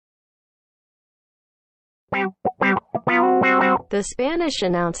The Spanish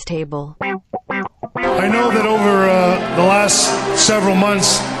announce table. I know that over the last several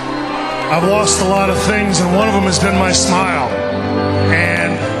months, I've lost a lot of things, and one of them has been my smile.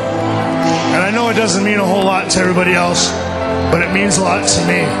 And I know it doesn't mean a whole lot to everybody else, but it means a lot to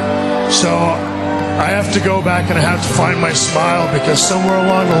me. So I have to go back and I have to find my smile, because somewhere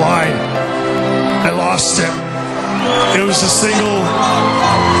along the line, I lost it. It was the single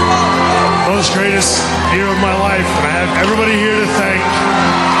most greatest year of my life, and I have everybody here to thank,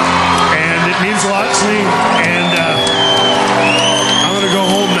 and it means a lot to me, and I'm going to go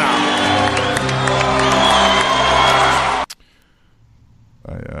home now.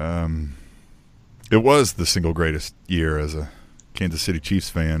 It was the single greatest year as a Kansas City Chiefs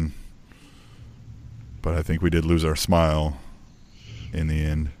fan, but I think we did lose our smile in the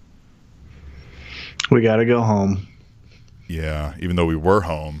end. We got to go home. Yeah, even though we were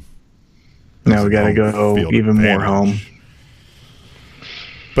home. Now we got to go even more home.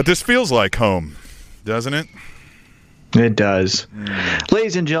 But this feels like home, doesn't it? It does.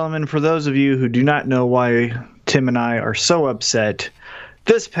 Ladies and gentlemen, for those of you who do not know why Tim and I are so upset,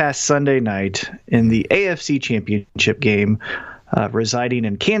 this past Sunday night in the AFC Championship game residing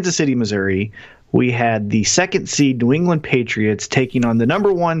in Kansas City, Missouri, we had the second seed New England Patriots taking on the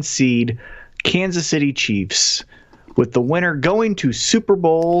number one seed Kansas City Chiefs, with the winner going to Super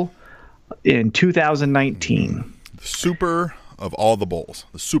Bowl in 2019. The super of all the bowls,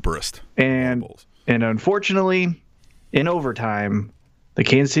 the superest. And unfortunately, in overtime, the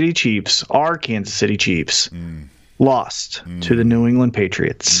Kansas City Chiefs, our Kansas City Chiefs, lost to the New England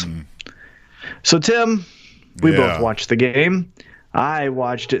Patriots. So, Tim, we both watched the game. I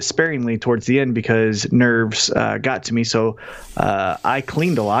watched it sparingly towards the end because nerves got to me, so I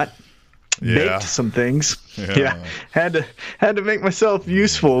cleaned a lot. Baked some things. Had to make myself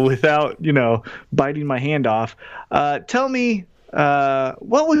useful without, biting my hand off. Tell me,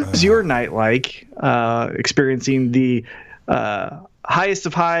 what was your night like, experiencing the highest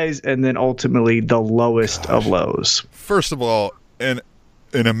of highs and then ultimately the lowest of lows? First of all, an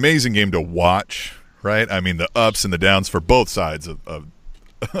amazing game to watch, right? I mean, the ups and the downs for both sides of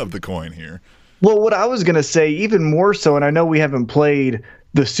the coin here. Well, what I was going to say, even more so, and I know we haven't played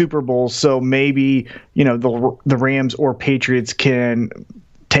the Super Bowl, so maybe the Rams or Patriots can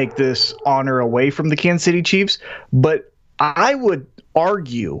take this honor away from the Kansas City Chiefs, but I would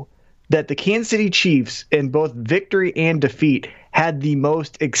argue that the Kansas City Chiefs, in both victory and defeat, had the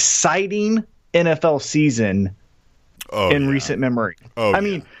most exciting NFL season in recent memory. I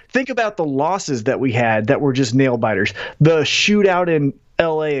mean, think about the losses that we had that were just nail biters. The shootout in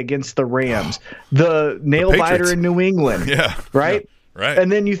LA against the Rams, the nail biter in New England, right? Right.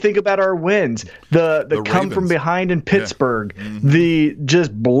 And then you think about our wins, the come Ravens from behind in Pittsburgh, the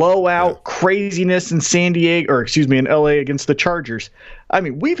just blowout craziness in in LA against the Chargers. I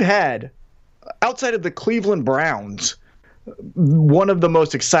mean, we've had, outside of the Cleveland Browns, one of the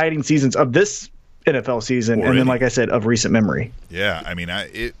most exciting seasons of this NFL season, and then, like I said, of recent memory. Yeah, I mean,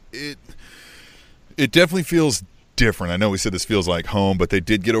 it definitely feels different. I know we said this feels like home, but they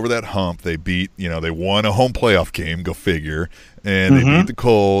did get over that hump. They beat, they won a home playoff game, go figure, and they beat the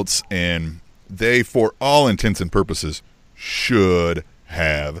Colts, and they, for all intents and purposes, should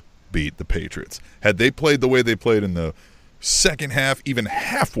have beat the Patriots. Had they played the way they played in the second half, even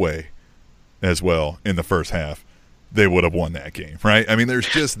halfway as well in the first half, they would have won that game, right? I mean, there's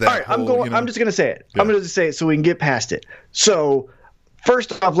just that. All right, I'm just going to say it. Yeah. I'm going to say it so we can get past it. So,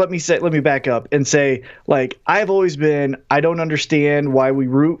 first off, let me back up and say, I've always been, I don't understand why we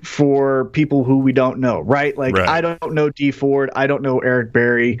root for people who we don't know, right? I don't know Dee Ford. I don't know Eric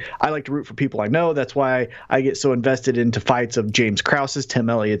Berry. I like to root for people I know. That's why I get so invested into fights of James Krause's, Tim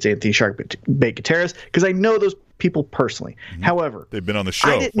Elliott's, Anthony Sharkbait Gutierrez, because I know those people personally. However, they've been on the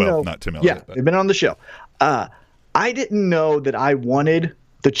show. Well, not Tim Elliott. Yeah, they've been on the show. I didn't know that I wanted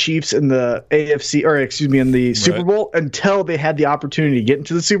the Chiefs in the in the Super Bowl until they had the opportunity to get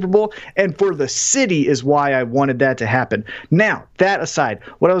into the Super Bowl. And for the city is why I wanted that to happen. Now, that aside,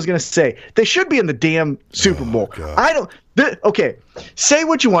 what I was going to say, they should be in the damn Super Bowl. God. Okay, say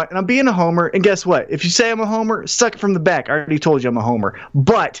what you want, and I'm being a homer, and guess what? If you say I'm a homer, suck it from the back. I already told you I'm a homer.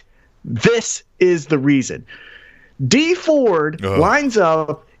 But this is the reason. Dee Ford lines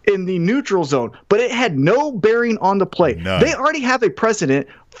up in the neutral zone, but it had no bearing on the play. None. They already have a precedent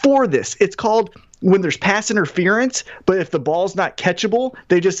for this. It's called when there's pass interference, but if the ball's not catchable,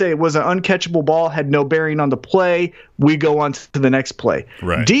 they just say it was an uncatchable ball, had no bearing on the play, we go on to the next play.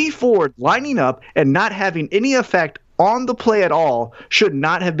 Right. Dee Ford lining up and not having any effect on the play at all should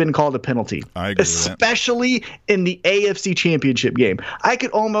not have been called a penalty. I agree with that. Especially in the AFC Championship game. I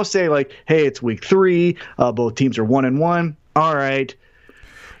could almost say, like, hey, it's week 3. Both teams are 1-1. All right.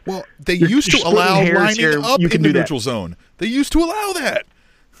 Well, they used to allow lining up you in can the do neutral zone. They used to allow that.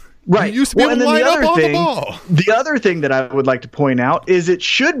 Right. You used to be able to line up on the ball. The other thing that I would like to point out is it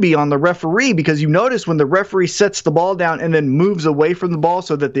should be on the referee, because you notice when the referee sets the ball down and then moves away from the ball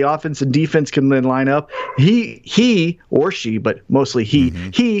so that the offense and defense can then line up, he or she, but mostly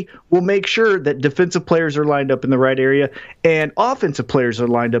he will make sure that defensive players are lined up in the right area and offensive players are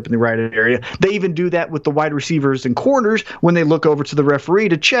lined up in the right area. They even do that with the wide receivers and corners when they look over to the referee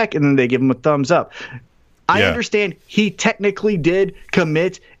to check, and then they give them a thumbs up. I understand he technically did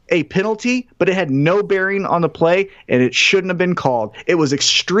commit a penalty, but it had no bearing on the play, and it shouldn't have been called. It was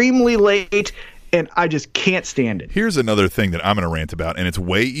extremely late, and I just can't stand it. Here's another thing that I'm going to rant about, and it's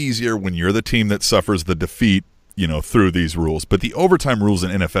way easier when you're the team that suffers the defeat, through these rules. But the overtime rules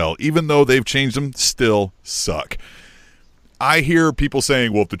in NFL, even though they've changed them, still suck. I hear people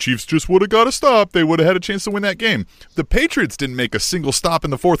saying, well, if the Chiefs just would have got a stop, they would have had a chance to win that game. The Patriots didn't make a single stop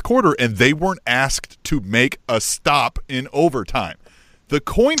in the fourth quarter, and they weren't asked to make a stop in overtime. The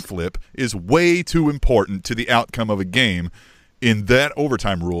coin flip is way too important to the outcome of a game in that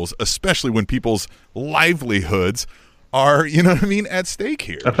overtime rules, especially when people's livelihoods are, at stake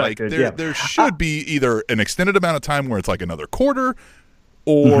here. Affected, there should be either an extended amount of time where it's like another quarter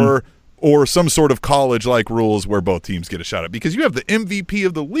or some sort of college-like rules where both teams get a shot at. Because you have the MVP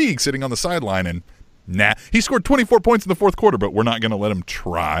of the league sitting on the sideline, and he scored 24 points in the fourth quarter, but we're not going to let him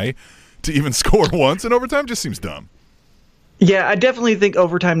try to even score once in overtime. Just seems dumb. Yeah, I definitely think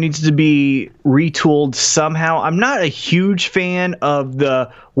overtime needs to be retooled somehow. I'm not a huge fan of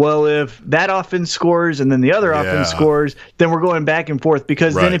if that offense scores and then the other offense scores, then we're going back and forth.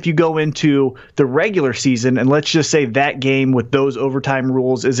 Because then if you go into the regular season, and let's just say that game with those overtime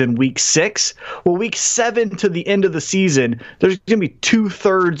rules is in week 6, well, week 7 to the end of the season, there's going to be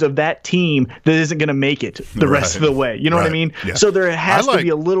 2/3 of that team that isn't going to make it the rest of the way. You know what I mean? Yeah. So there has to be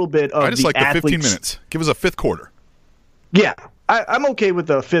a little bit of I just the like the 15 athletes. minutes. Give us a fifth quarter. Yeah, I'm okay with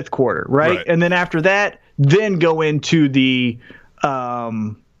the fifth quarter, right? And then after that, then go into the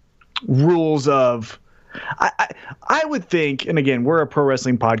rules of I would think, and again, we're a pro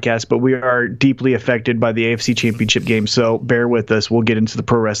wrestling podcast, but we are deeply affected by the AFC Championship game, so bear with us. We'll get into the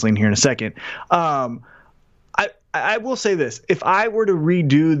pro wrestling here in a second. I will say this. If I were to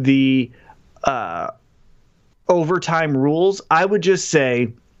redo the overtime rules, I would just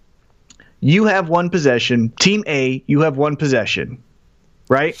say, you have one possession. Team A, you have one possession,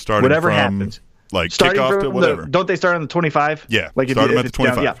 right? Starting whatever from, happens. Like kickoff to whatever. Don't they start on the 25? Yeah, like start them at the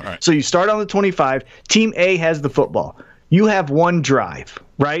 25. Down, yeah. All right. So you start on the 25. Team A has the football. You have one drive,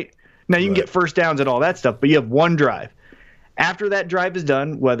 right? Now you can get first downs and all that stuff, but you have one drive. After that drive is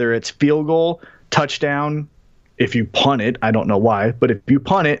done, whether it's field goal, touchdown, if you punt it, I don't know why, but if you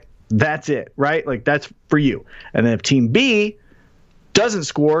punt it, that's it, right? Like that's for you. And then if Team B doesn't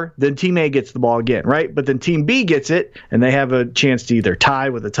score, then Team A gets the ball again, right? But then Team B gets it, and they have a chance to either tie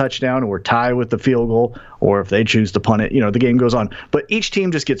with a touchdown or tie with the field goal, or if they choose to punt it, the game goes on. But each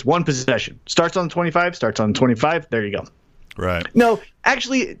team just gets one possession. Starts on the 25, there you go. Right. No,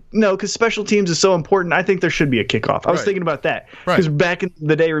 actually, no, because special teams is so important. I think there should be a kickoff. I was thinking about that. Because back in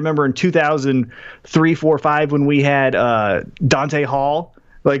the day, remember in 2003, 4, 5, when we had Dante Hall,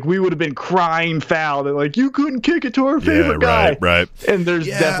 like, we would have been crying foul that, like, you couldn't kick it to our favorite guy. Right. And there's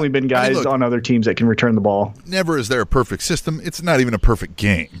definitely been guys on other teams that can return the ball. Never is there a perfect system. It's not even a perfect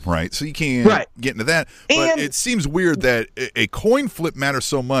game, right? So you can't get into that. But it seems weird that a coin flip matters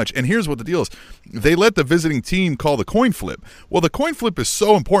so much. And here's what the deal is. They let the visiting team call the coin flip. Well, the coin flip is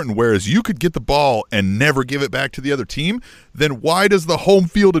so important, whereas you could get the ball and never give it back to the other team. Then why does the home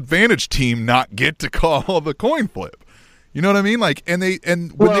field advantage team not get to call the coin flip? You know what I mean? Like, when they do,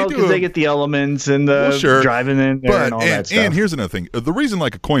 because they get the elements and the driving in there and all that stuff. And here's another thing: the reason,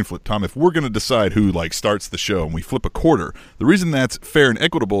 like a coin flip, Tom, if we're going to decide who starts the show and we flip a quarter, the reason that's fair and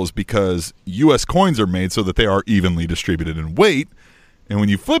equitable is because U.S. coins are made so that they are evenly distributed in weight, and when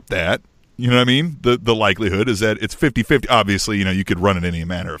you flip that, you know what I mean? The likelihood is that it's 50-50. Obviously, you could run it any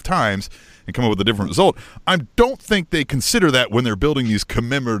manner of times and come up with a different result. I don't think they consider that when they're building these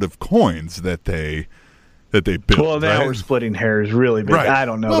commemorative coins that they built. Well, now we're splitting hairs really big. I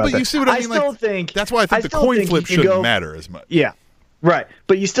don't know about but that. You see what I mean? Still think that's why I think the coin flip shouldn't matter as much. Yeah, right.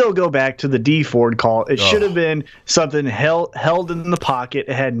 But you still go back to the D Ford call. It should have been something held in the pocket.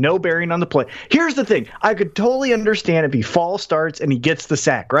 It had no bearing on the play. Here's the thing. I could totally understand if he false starts and he gets the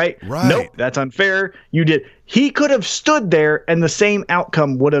sack, right? Nope, that's unfair. You did. He could have stood there and the same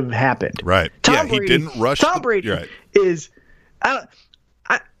outcome would have happened. Right. Tom Brady, he didn't rush. Tom Brady. Right. is, a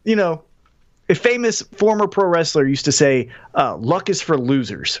famous former pro wrestler used to say, luck is for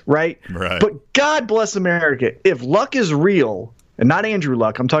losers, right? Right. But God bless America. If luck is real, and not Andrew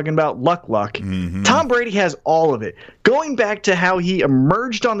Luck, I'm talking about luck. Mm-hmm. Tom Brady has all of it. Going back to how he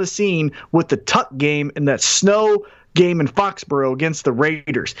emerged on the scene with the tuck game and that snow game in Foxborough against the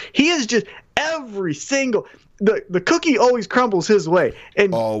Raiders. He is just every single the cookie always crumbles his way.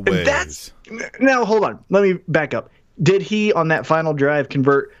 And that's now hold on. Let me back up. Did he on that final drive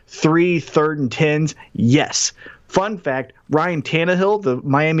convert 3 3rd and 10s? Yes. Fun fact, Ryan Tannehill, the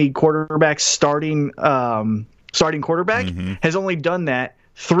Miami quarterback starting quarterback, has only done that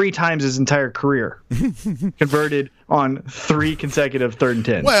 3 times his entire career. Converted on 3 consecutive 3rd and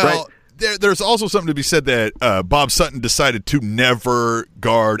 10s. Well, right? There's also something to be said that Bob Sutton decided to never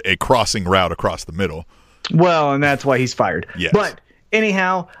guard a crossing route across the middle. Well, and that's why he's fired. Yes. But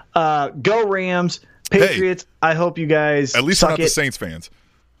anyhow, go Rams. Patriots, I hope you guys at least suck we're not it. the Saints fans.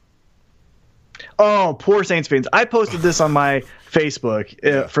 Oh, poor Saints fans. I posted this on my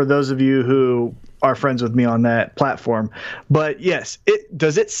Facebook for those of you who are friends with me on that platform. But yes,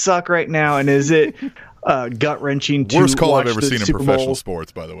 does it suck right now, and is it gut-wrenching to worst call watch I've ever the seen in Super professional Bowl?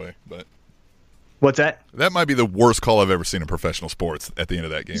 sports, by the way. But What's that? that might be the worst call I've ever seen in professional sports at the end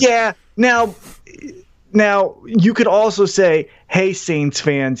of that game. Yeah. Now, you could also say, hey, Saints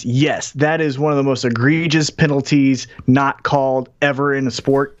fans, yes, that is one of the most egregious penalties not called ever in a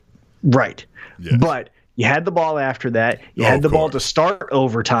sport. Right. Yes. But you had the ball after that. You had the ball to start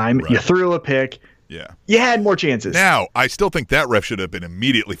overtime. Right. You threw a pick. Yeah. You had more chances. Now, I still think that ref should have been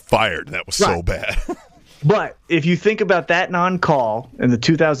immediately fired. That was so bad. But if you think about that non-call in the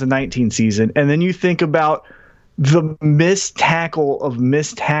 2019 season, and then you think about the missed tackle of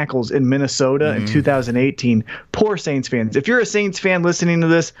missed tackles in Minnesota in 2018, poor Saints fans. If you're a Saints fan listening to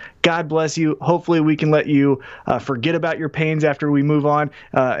this, God bless you. Hopefully we can let you forget about your pains after we move on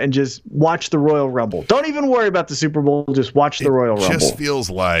and just watch the Royal Rumble. Don't even worry about the Super Bowl. Just watch the Royal Rumble. It just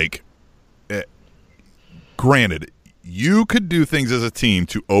feels like, granted, you could do things as a team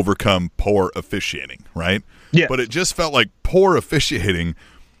to overcome poor officiating, right? Yeah. But it just felt like poor officiating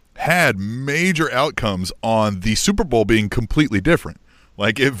had major outcomes on the Super Bowl being completely different.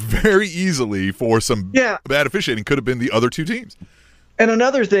 Like, it very easily, for some bad officiating, could have been the other two teams. And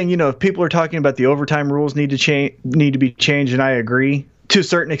another thing, if people are talking about the overtime rules need to be changed, and I agree to a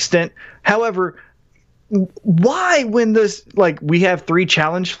certain extent. However, why, when we have 3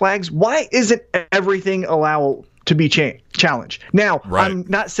 challenge flags, why isn't everything allowed to be challenged? Now, right. I'm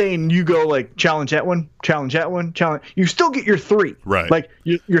not saying you go challenge that one, challenge that one, challenge. You still get your 3. Right.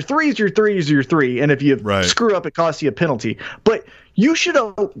 Your 3 is your 3 is your 3. And if you screw up, it costs you a penalty. But you should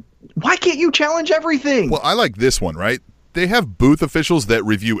have. Why can't you challenge everything? Well, I like this one, right? They have booth officials that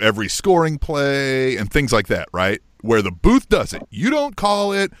review every scoring play and things like that, right? Where the booth does it. You don't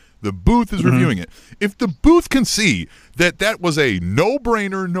call it. The booth is reviewing it. If the booth can see that was a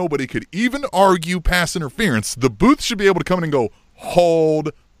no-brainer, nobody could even argue pass interference, the booth should be able to come in and go,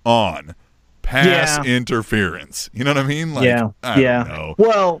 hold on, pass interference. You know what I mean? I don't know.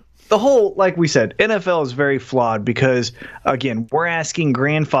 Well, the whole, like we said, NFL is very flawed because, again, we're asking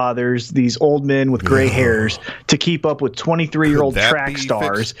grandfathers, these old men with gray hairs, to keep up with 23-year-old track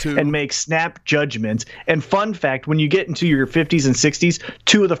stars and make snap judgments. And fun fact, when you get into your 50s and 60s,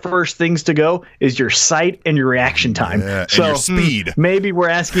 2 of the first things to go is your sight and your reaction time. Yeah, and your speed. Maybe we're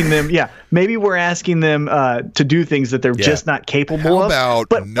asking them, to do things that they're just not capable of. How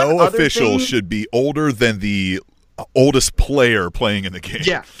about no official should be older than the oldest player playing in the game?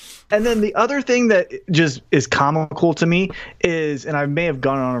 Yeah. And then the other thing that just is comical to me is, and I may have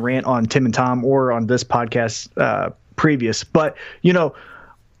gone on a rant on Tim and Tom or on this podcast previous, but,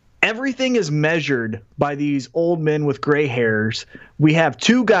 everything is measured by these old men with gray hairs. We have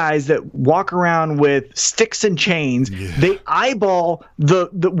 2 guys that walk around with sticks and chains. Yeah. They eyeball the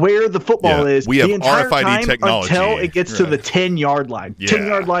where the football is. We have the entire RFID time technology until it gets to the 10-yard line.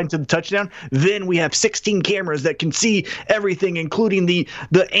 10-yard line to the touchdown. Then we have 16 cameras that can see everything, including the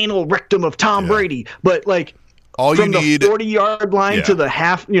anal rectum of Tom Brady. But all from you need, the 40-yard line to the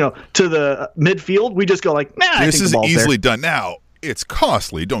half, to the midfield, we just go this I think is the ball's easily there. done now. It's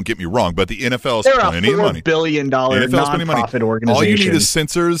costly, don't get me wrong, but the NFL is They're spending money. $4 billion nonprofit organization. All you need is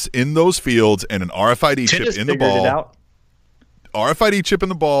sensors in those fields and an RFID chip in the ball. RFID chip in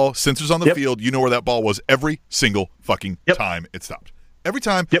the ball, sensors on the field. You know where that ball was every single fucking time it stopped. Every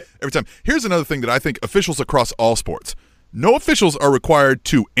time. Every time. Here's another thing that I think officials across all sports. No officials are required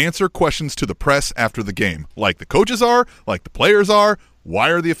to answer questions to the press after the game, like the coaches are, like the players are. Why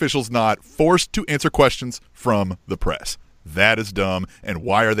are the officials not forced to answer questions from the press? That is dumb, and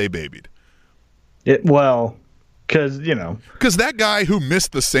why are they babied? Because because that guy who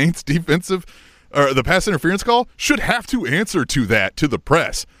missed the Saints defensive or the pass interference call should have to answer to the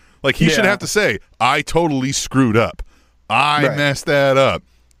press. Like, he should have to say, I totally screwed up. I messed that up.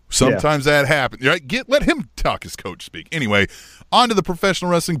 Sometimes that happens. Right? Let him talk his coach speak. Anyway, on to the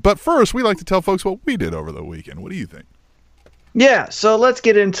professional wrestling. But first, we like to tell folks what we did over the weekend. What do you think? Yeah, so let's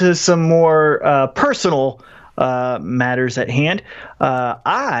get into some more personal matters at hand.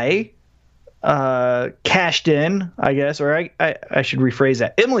 I cashed in, I guess, or I should rephrase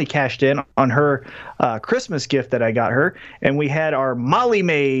that. Emily cashed in on her Christmas gift that I got her, and we had our Molly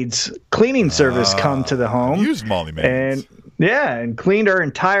Maids cleaning service come to the home. I've used Molly Maids. And cleaned our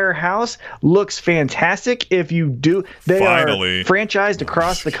entire house. Looks fantastic. If you do, they Finally. are franchised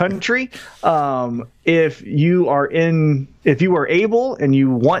across the country. If you are able and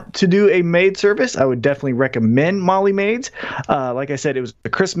you want to do a maid service, I would definitely recommend Molly Maids. Like I said, it was a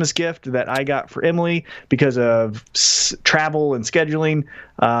Christmas gift that I got for Emily because of travel and scheduling.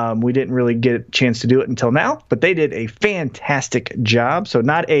 We didn't really get a chance to do it until now, but they did a fantastic job. So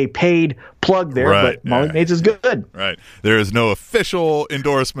not a paid plug there, but Molly Maids is good. Right. There is no official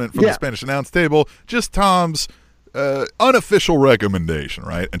endorsement from the Spanish announce table, just Tom's unofficial recommendation,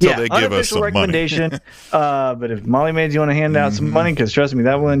 right? Until they give us some recommendation. But if Molly Maids, you want to hand out some money, because trust me,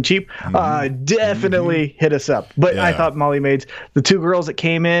 that wasn't cheap, definitely hit us up. But I thought Molly Maids, the two girls that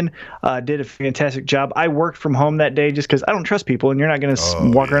came in, did a fantastic job. I worked from home that day just because I don't trust people, and you're not going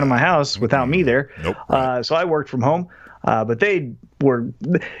to walk around in my house without me there. Nope. So I worked from home. But they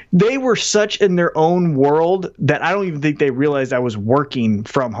were such in their own world that I don't even think they realized I was working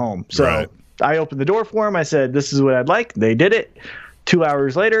from home. So I opened the door for them. I said, this is what I'd like. They did it. 2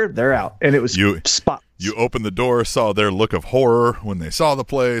 hours later, they're out. And it was spotless. You opened the door, saw their look of horror when they saw the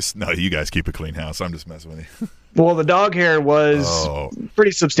place. No, you guys keep a clean house. I'm just messing with you. Well, the dog hair was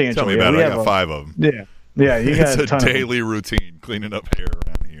pretty substantial. Tell me about it. I got 5 of them. Yeah, you got it's a daily routine cleaning up hair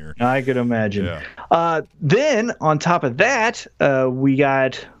around here. I could imagine. Yeah. Then, on top of that, we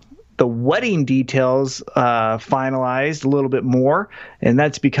got the wedding details finalized a little bit more, and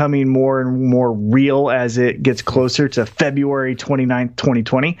that's becoming more and more real as it gets closer to February 29th,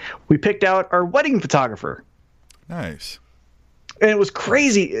 2020. We picked out our wedding photographer. Nice. And it was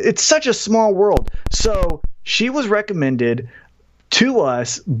crazy. It's such a small world. So she was recommended to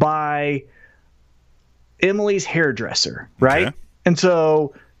us by Emily's hairdresser, right? Okay. And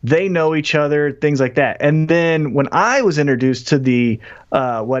so they know each other, things like that. And then when I was introduced to the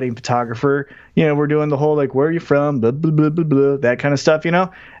wedding photographer, we're doing the whole, like, where are you from? Blah, blah, blah, blah, blah, that kind of stuff, And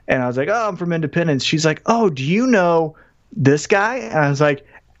I was like, oh, I'm from Independence. She's like, oh, do you know this guy? And I was like,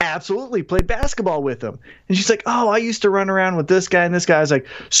 absolutely, played basketball with him. And she's like, oh, I used to run around with this guy and this guy. I was like,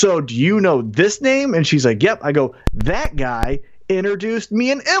 so do you know this name? And she's like, yep. I go, that guy introduced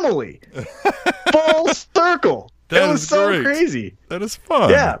me and Emily. Full circle. It was so great. Crazy. That is fun.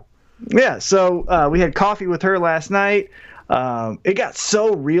 Yeah. So we had coffee with her last night. It got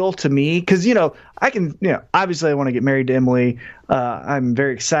so real to me because, obviously I want to get married to Emily. I'm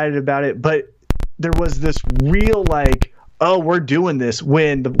very excited about it. But there was this real, like, oh, we're doing this,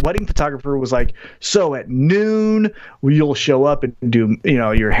 when the wedding photographer was like, so at noon, you'll show up and do,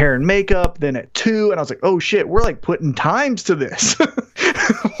 your hair and makeup. Then at 2, and I was like, oh shit, we're like putting times to this.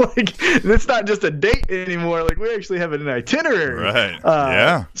 Like, it's not just a date anymore. Like, we actually have an itinerary. Right.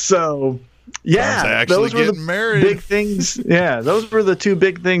 Yeah. So, yeah, those were the married. big things. Yeah, those were the 2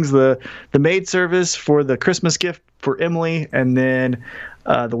 big things: the maid service for the Christmas gift for Emily, and then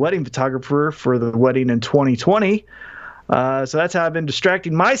the wedding photographer for the wedding in 2020. So that's how I've been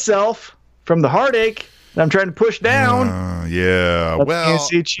distracting myself from the heartache that I'm trying to push down. Well, Kansas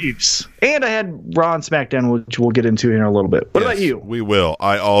City Chiefs. And I had Raw and SmackDown, which we'll get into here in a little bit. What about you? We will.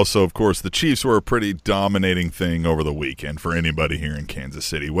 I also, of course, the Chiefs were a pretty dominating thing over the weekend for anybody here in Kansas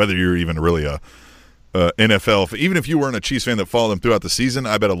City. Whether you're even really a NFL, even if you weren't a Chiefs fan that followed them throughout the season,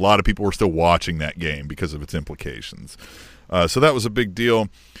 I bet a lot of people were still watching that game because of its implications. So that was a big deal.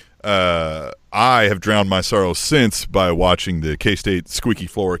 I have drowned my sorrow since by watching the K-State Squeaky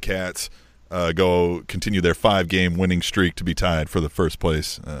Floor Cats continue their 5-game winning streak to be tied for the first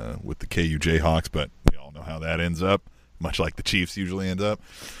place with the KU Jayhawks, but we all know how that ends up, much like the Chiefs usually end up.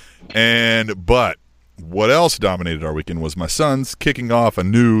 But what else dominated our weekend was my son's kicking off a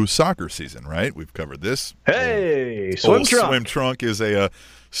new soccer season, right? We've covered this. Hey, Swim Trunk. Swim Trunk is a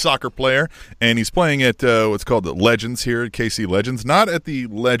soccer player, and he's playing at what's called the Legends here at KC Legends, not at the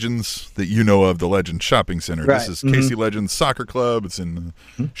Legends that you know of, the Legends Shopping Center. Right. This is KC Legends Soccer Club. It's in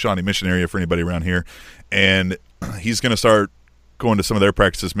the Shawnee Mission area for anybody around here, and he's going to start going to some of their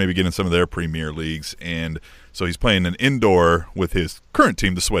practices, maybe get in some of their premier leagues, and so he's playing an indoor with his current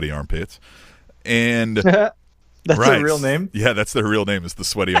team, the Sweaty Armpits, and That's right. their real name? Yeah, that's their real name is the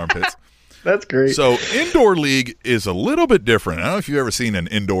Sweaty Armpits. That's great. So indoor league is a little bit different. I don't know if you've ever seen an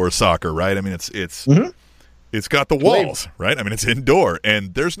indoor soccer, right? I mean, it's got the walls, right? I mean, it's indoor,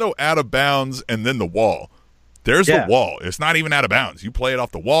 and there's no out of bounds and then the wall. There's the wall. It's not even out of bounds. You play it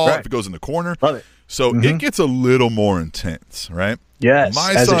off the wall if it goes in the corner. Love it. So it gets a little more intense, right? Yes,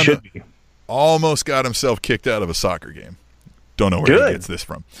 as it should be. Almost got himself kicked out of a soccer game. Don't know where he gets this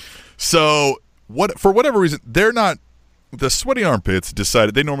from. So for whatever reason, they're not. The Sweaty Armpits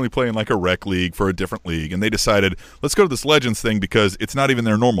decided they normally play in like a rec league for a different league, and they decided, let's go to this Legends thing because it's not even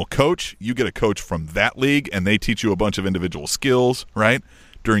their normal coach. You get a coach from that league, and they teach you a bunch of individual skills, right,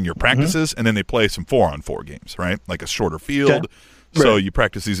 during your practices, and then they play some 4-on-4 games, right, like a shorter field. So you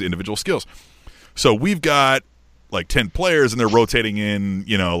practice these individual skills. So we've got like 10 players, and they're rotating in,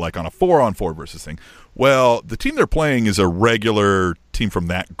 like on a 4-on-4 versus thing. Well, the team they're playing is a regular team from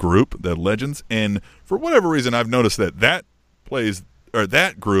that group, the Legends, and for whatever reason, I've noticed that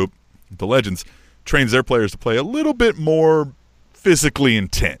group, the Legends, trains their players to play a little bit more physically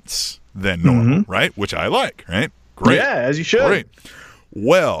intense than normal, right? Which I like, right? Great. Yeah, as you should. Great.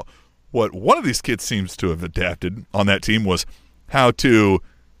 Well, what one of these kids seems to have adapted on that team was how to,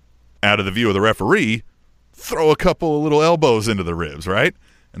 out of the view of the referee, throw a couple of little elbows into the ribs, right?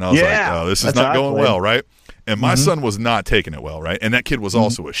 And I was like, oh, this is not going well, right? And my son was not taking it well, right? And that kid was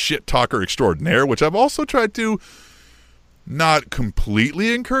also a shit talker extraordinaire, which I've also tried to not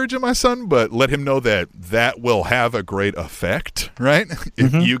completely encourage in my son, but let him know that will have a great effect, right?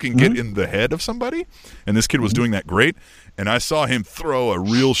 If you can get in the head of somebody. And this kid was doing that great. And I saw him throw a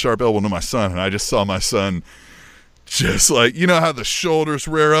real sharp elbow to my son, and I just saw my son just like, you know how the shoulders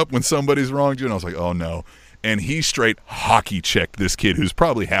rear up when somebody's wronged you? And I was like, oh, no. And he straight hockey checked this kid who's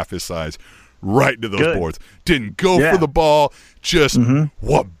probably half his size right into those boards. Didn't go for the ball, just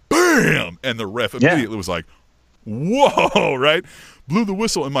what, bam! And the ref immediately was like, whoa, right? Blew the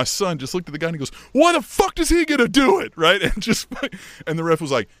whistle, and my son just looked at the guy and he goes, why the fuck is he gonna do it, right? And the ref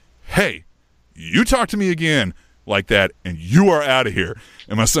was like, hey, you talk to me again like that and you are out of here.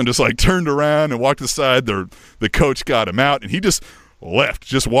 And my son just like turned around and walked aside. The coach got him out, and he just left,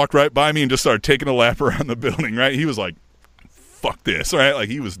 just walked right by me and just started taking a lap around the building, right? He was like, fuck this, right? Like,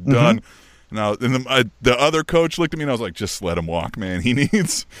 he was done. Now, and the other coach looked at me and I was like, just let him walk, man. He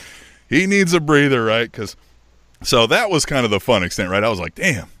needs a breather, right? So that was kind of the fun extent, right? I was like,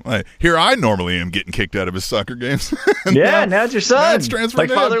 damn, here I normally am getting kicked out of his soccer games. Now it's your son. Now it's transferred like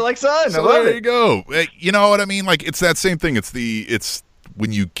father, like son. So there you go. You know what I mean? Like, it's that same thing. It's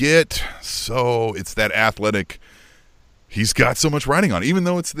when you get it's that athletic. He's got so much riding on, even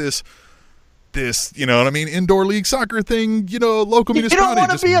though it's this, you know what I mean, indoor league soccer thing, local municipality. You don't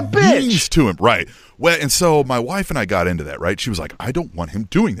want to be a bitch. To him, right? Well, and so my wife and I got into that, right? She was like, I don't want him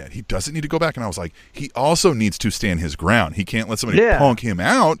doing that. He doesn't need to go back. And I was like, he also needs to stand his ground. He can't let somebody punk him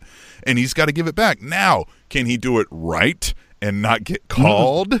out, and he's got to give it back. Now, can he do it right and not get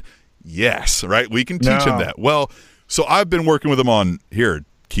called? Yes, right? We can teach him that. Well, so I've been working with him on, here,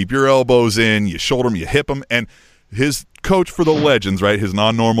 keep your elbows in, you shoulder him, you hip him, and his coach for the Legends, right, his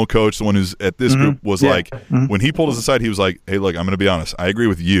non-normal coach, the one who's at this group, was like, when he pulled us aside, he was like, hey, look, I'm going to be honest. I agree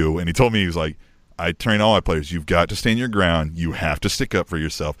with you. And he told me, he was like, I train all my players. You've got to stand your ground. You have to stick up for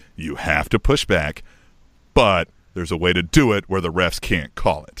yourself. You have to push back. But there's a way to do it where the refs can't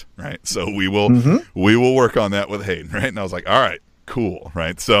call it, right? So we will work on that with Hayden, right? And I was like, all right, cool,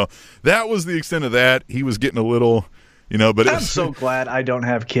 right? So that was the extent of that. He was getting a little... but I'm so glad I don't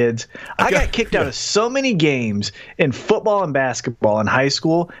have kids. I got kicked out of so many games in football and basketball in high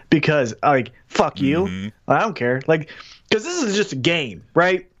school because, fuck you. I don't care. Because this is just a game,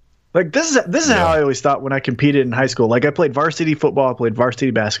 right? Like, this is how I always thought when I competed in high school. Like, I played varsity football, I played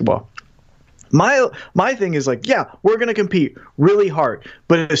varsity basketball. My thing is we're going to compete really hard.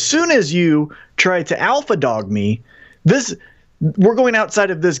 But as soon as you try to alpha dog me, we're going outside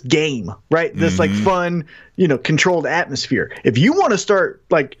of this game, right? This fun, controlled atmosphere. If you want to start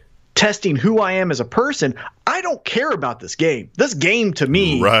testing who I am as a person, I don't care about this game. This game to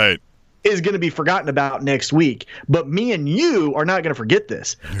me is going to be forgotten about next week. But me and you are not going to forget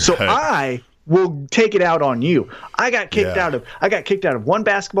this. So I will take it out on you. I got kicked out of one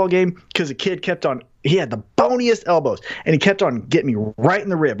basketball game because a kid he had the boniest elbows, and he kept on getting me right in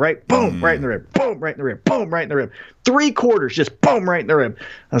the rib, right? Boom, right in the rib, boom, right in the rib, boom, right in the rib. 3 quarters, just boom, right in the rib.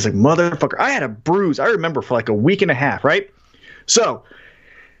 I was like, motherfucker. I had a bruise, I remember, for a week and a half, right? So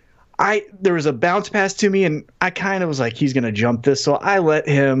there was a bounce pass to me, and I kind of was like, he's going to jump this. So I let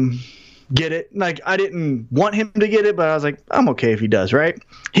him get it. Like, I didn't want him to get it, but I was like, I'm okay if he does, right?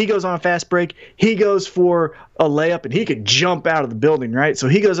 He goes on a fast break. He goes for a layup, and he could jump out of the building, right? So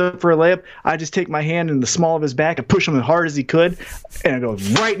he goes up for a layup. I just take my hand in the small of his back and push him as hard as he could, and it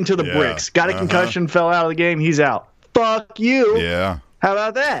goes right into the bricks. Got a concussion, fell out of the game. He's out. Fuck you. Yeah. How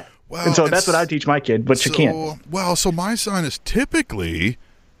about that? Well, and so that's what I teach my kid, but you can't. Well, so my son is typically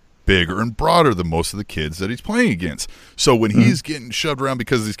bigger and broader than most of the kids that he's playing against. So when he's getting shoved around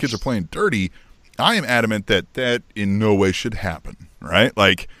because these kids are playing dirty, I am adamant that in no way should happen, right?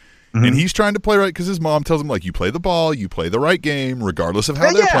 Like, and he's trying to play right because his mom tells him, like, you play the ball, you play the right game, regardless of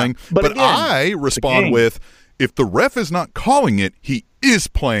how they're playing. But again, I respond with, if the ref is not calling it, he is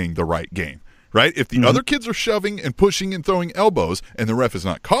playing the right game. Right? If the other kids are shoving and pushing and throwing elbows and the ref is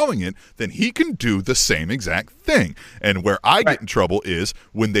not calling it, then he can do the same exact thing. And where I get in trouble is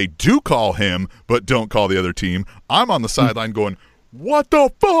when they do call him but don't call the other team, I'm on the sideline going, what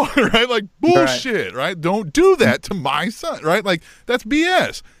the fuck? Right? Like, bullshit, right? Don't do that to my son, right? Like, that's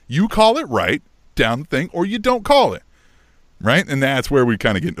BS. You call it right down the thing or you don't call it, right? And that's where we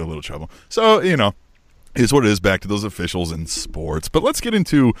kind of get into a little trouble. So, is what it is, back to those officials in sports. But let's get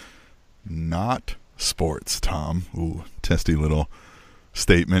into not sports, Tom. Ooh, testy little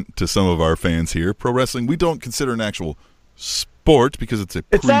statement to some of our fans here. Pro wrestling, we don't consider an actual sport because it's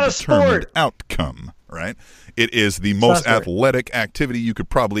predetermined outcome, right? It is the most athletic activity you could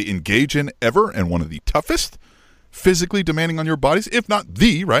probably engage in ever, and one of the toughest, physically demanding on your bodies, if not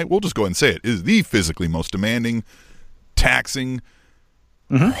the, right? We'll just go ahead and say it, is the physically most demanding, taxing,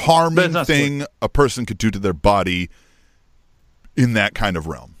 harming thing a person could do to their body in that kind of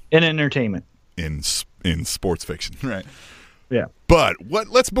realm. In entertainment. In sports fiction, right? Yeah. But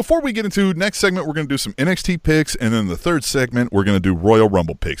before we get into next segment, we're going to do some NXT picks, and then the third segment, we're going to do Royal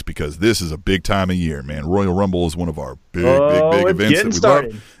Rumble picks because this is a big time of year, man. Royal Rumble is one of our big events that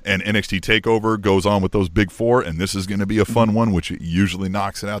we love. And NXT TakeOver goes on with those big four, and this is going to be a fun one, which usually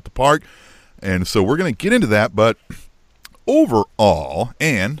knocks it out the park. And so we're going to get into that, but overall,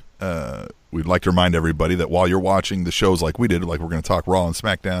 and we'd like to remind everybody that while you're watching the shows like we did, like we're going to talk Raw and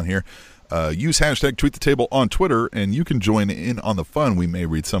SmackDown here, use hashtag #TweetTheTable on Twitter, and you can join in on the fun. We may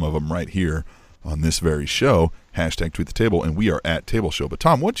read some of them right here on this very show, hashtag #TweetTheTable, and we are at Table Show. But,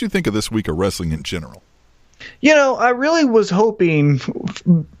 Tom, what do you think of this week of wrestling in general? I really was hoping,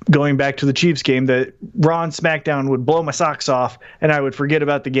 going back to the Chiefs game, that Raw and SmackDown would blow my socks off and I would forget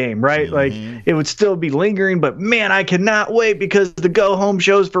about the game, right? Like, it would still be lingering, but man, I cannot wait because the go-home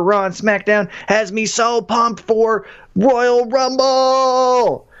shows for Raw and SmackDown has me so pumped for Royal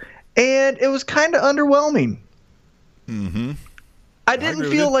Rumble. And it was kind of underwhelming. I didn't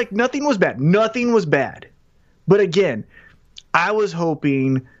feel like nothing was bad. Nothing was bad. But again, I was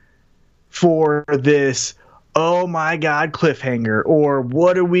hoping for this, oh my God, cliffhanger, or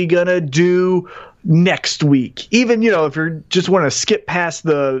what are we going to do next week? Even, if you just want to skip past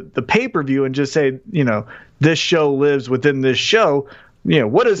the pay-per-view and just say, this show lives within this show,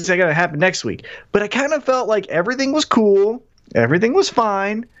 what is going to happen next week? But I kind of felt like everything was cool. Everything was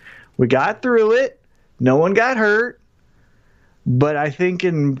fine. We got through it. No one got hurt. But I think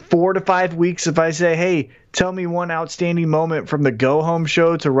in 4 to 5 weeks, if I say, hey, tell me one outstanding moment from the go-home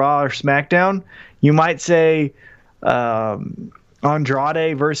show to Raw or SmackDown, you might say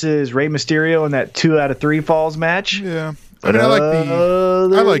Andrade versus Rey Mysterio in that 2 out of 3 falls match. Yeah. I mean, I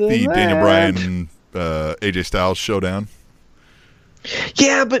like the Daniel Bryan AJ Styles showdown.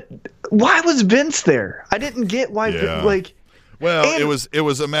 Yeah, but why was Vince there? I didn't get why. Well, it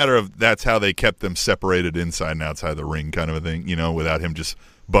was a matter of that's how they kept them separated inside and outside the ring, kind of a thing, without him just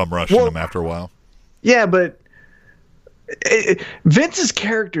bum rushing them after a while. Yeah, but Vince's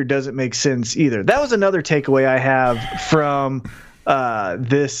character doesn't make sense either. That was another takeaway I have from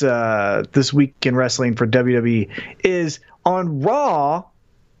this week in wrestling for WWE is on Raw.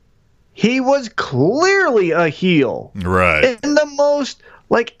 He was clearly a heel, right? In the most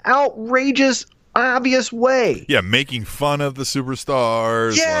outrageous, obvious way. Yeah, making fun of the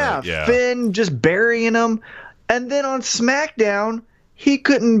superstars. Yeah, Finn just burying them. And then on SmackDown, he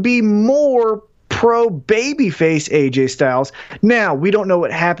couldn't be more pro babyface AJ Styles. Now, we don't know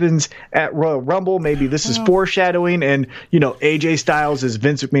what happens at Royal Rumble. Maybe this is foreshadowing and, AJ Styles is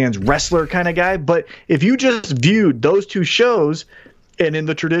Vince McMahon's wrestler kind of guy. But if you just viewed those two shows and in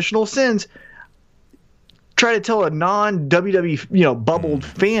the traditional sense, try to tell a non-WWE, bubbled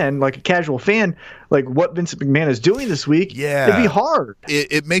fan, like a casual fan, like what Vince McMahon is doing this week, it'd be hard.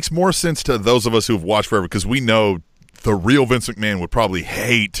 It makes more sense to those of us who've watched forever because we know the real Vince McMahon would probably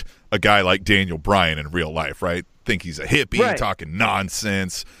hate a guy like Daniel Bryan in real life, right? Think he's a hippie, talking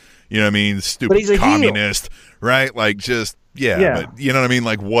nonsense, stupid communist, right? Like just Yeah, but you know what I mean?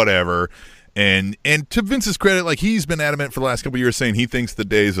 Like, whatever. And to Vince's credit, like, he's been adamant for the last couple of years saying he thinks the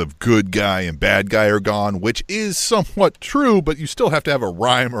days of good guy and bad guy are gone, which is somewhat true, but you still have to have a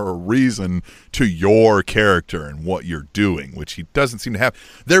rhyme or a reason to your character and what you're doing, which he doesn't seem to have.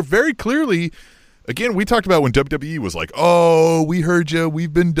 They're very clearly, again, we talked about when WWE was like, oh, we heard you,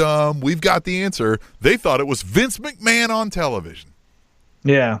 we've been dumb, we've got the answer. They thought it was Vince McMahon on television.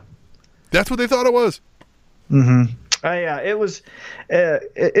 Yeah. That's what they thought it was. Mm-hmm. Yeah, it was.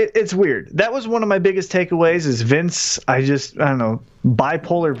 It's weird. That was one of my biggest takeaways. Is Vince? I don't know.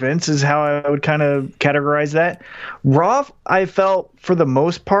 Bipolar Vince is how I would kind of categorize that. Raw, I felt for the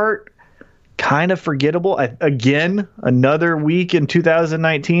most part kind of forgettable. Again, another week in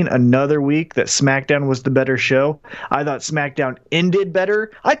 2019, another week that SmackDown was the better show. I thought SmackDown ended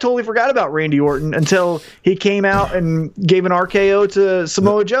better. I totally forgot about Randy Orton until he came out and gave an RKO to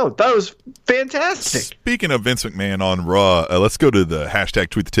Samoa Joe. That was fantastic. Speaking of Vince McMahon on Raw, let's go to the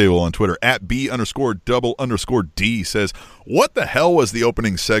hashtag Tweet the Table on Twitter. At @B_double_D says, what the hell was the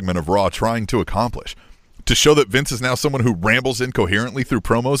opening segment of Raw trying to accomplish? To show that Vince is now someone who rambles incoherently through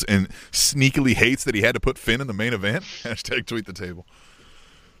promos and sneakily hates that he had to put Finn in the main event? Hashtag Tweet the Table.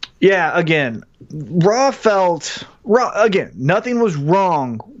 Yeah, again, again, nothing was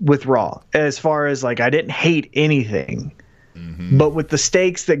wrong with Raw as far as, like, I didn't hate anything. Mm-hmm. But with the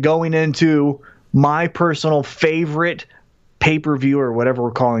stakes that going into my personal favorite pay-per-view or whatever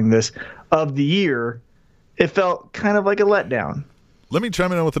we're calling this of the year, it felt kind of like a letdown. Let me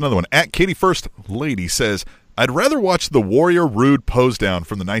chime in with another one. At Katie First Lady says, I'd rather watch the Warrior Rude pose down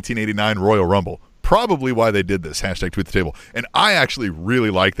from the 1989 Royal Rumble. Probably why they did this. Hashtag Tweet the Table. And I actually really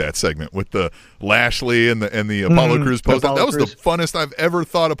like that segment with the Lashley and the Apollo Crews pose down. That was the funnest I've ever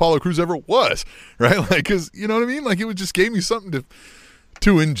thought Apollo Crews ever was. Right? Like, because, you know what I mean? Like, it just gave me something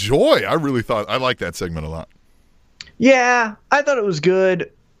to enjoy. I really thought I liked that segment a lot. Yeah, I thought it was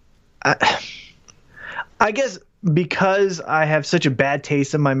good. I guess because I have such a bad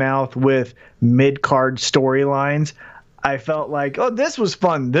taste in my mouth with mid-card storylines, I felt like, oh, this was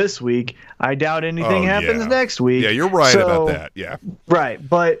fun this week. I doubt anything happens next week. Yeah, you're right about that. Yeah. Right.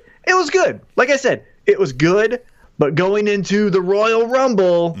 But it was good. Like I said, it was good. But going into the Royal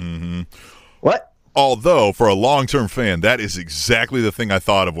Rumble, what? Although, for a long-term fan, that is exactly the thing I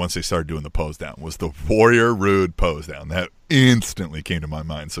thought of once they started doing the pose down, was the Warrior Rude pose down. That instantly came to my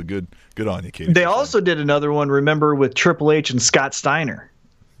mind. So good on you, Katie. They also did another one, remember, with Triple H and Scott Steiner.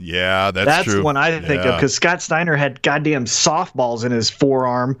 Yeah, that's true. That's the one I think of, because Scott Steiner had goddamn softballs in his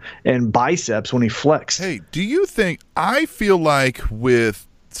forearm and biceps when he flexed. Hey, do you think – I feel like with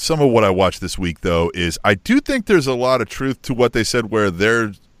some of what I watched this week, though, is I do think there's a lot of truth to what they said where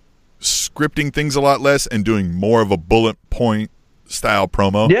they're – scripting things a lot less and doing more of a bullet point style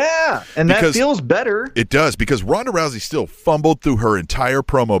promo. Yeah, and that feels better. It does, because Ronda Rousey still fumbled through her entire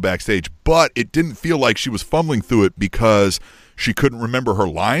promo backstage, but it didn't feel like she was fumbling through it because she couldn't remember her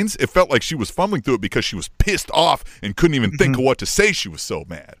lines. It felt like she was fumbling through it because she was pissed off and couldn't even think of what to say. She was so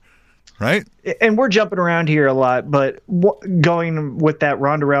mad. Right? And we're jumping around here a lot, but going with that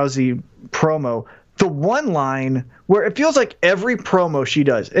Ronda Rousey promo, the one line where it feels like every promo she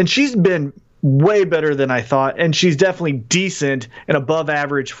does, and she's been way better than I thought, and she's definitely decent and above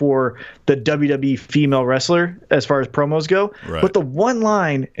average for the WWE female wrestler as far as promos go. Right. But the one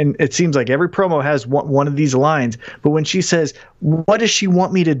line, and it seems like every promo has one of these lines, but when she says, what does she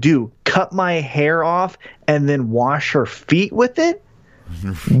want me to do? Cut my hair off and then wash her feet with it?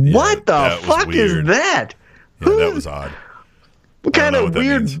 Yeah, what the fuck is that? Yeah, that was odd. What kind of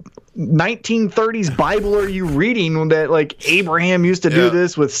weird 1930s Bible are you reading that, like, Abraham used to do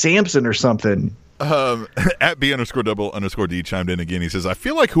this with Samson or something? At B_double_D chimed in again. He says, I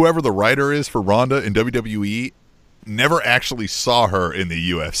feel like whoever the writer is for Ronda in WWE never actually saw her in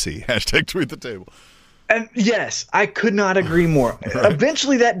the UFC. Hashtag Tweet the Table. And yes, I could not agree more. Right.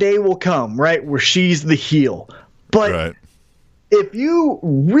 Eventually that day will come, right, where she's the heel. But if you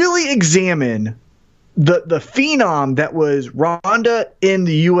really examine the phenom that was Ronda in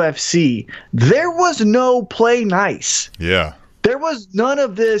the UFC, there was no play nice. Yeah. There was none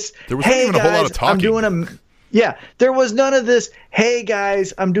of this, there wasn't even a whole lot of talking. There was none of this, hey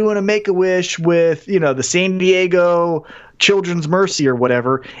guys, I'm doing a Make-A-Wish with, the San Diego Children's Mercy or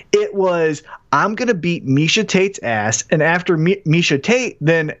whatever. It was, I'm going to beat Misha Tate's ass, and after Misha Tate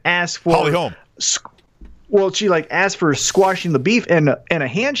then asked for Holly Holm. Well, she asked for squashing the beef and a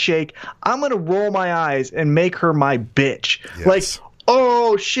handshake. I'm going to roll my eyes and make her my bitch. Yes.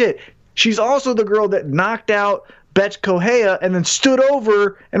 Oh, shit. She's also the girl that knocked out Betch Correia and then stood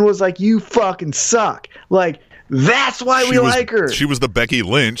over and was like, you fucking suck. That's why we like her. She was the Becky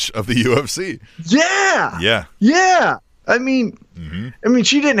Lynch of the UFC. Yeah. Yeah. Yeah. I mean,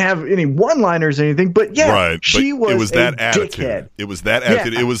 she didn't have any one-liners or anything, but yeah, right. she but was it was that a attitude. dickhead. It was that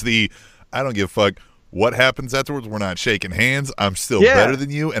attitude. Yeah. It was the I don't give a fuck what happens afterwards. We're not shaking hands. I'm still Yeah. better than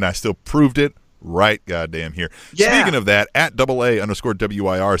you, and I still proved it right goddamn here. Yeah. Speaking of that, at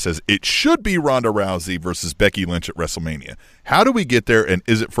 @AA_WIR says it should be Ronda Rousey versus Becky Lynch at WrestleMania. How do we get there, and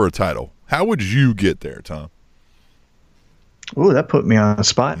is it for a title? How would you get there, Tom? Ooh, that put me on the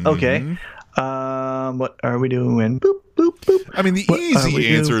spot. Mm-hmm. Okay. What are we doing? Boop, boop, boop. I mean, the What are easy we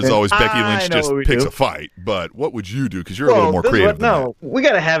answer is doing? always Becky I Lynch know just what we picks do. a fight. But what would you do? Because you're a little more this is creative than no, we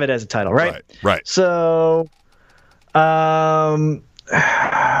got to have it as a title, right? Right. So,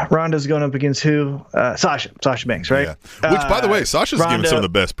 Ronda's going up against who? Sasha Banks, right? Yeah. Which, by the way, Sasha's given Ronda- some of the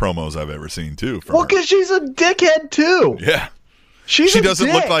best promos I've ever seen, too. From Well, her. because she's a dickhead, too. Yeah. She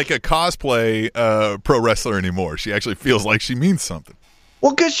doesn't look like a cosplay pro wrestler anymore. She actually feels like she means something.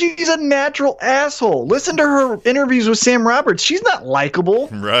 Well, because she's a natural asshole. Listen to her interviews with Sam Roberts. She's not likable.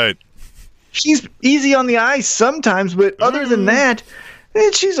 Right. She's easy on the eyes sometimes, but other than that,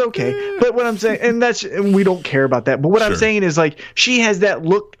 she's okay. But what I'm saying, and we don't care about that. But what I'm Sure. saying is, like, she has that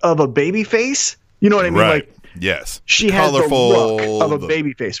look of a baby face. You know what I mean? Right. Like, Yes. she has the look of a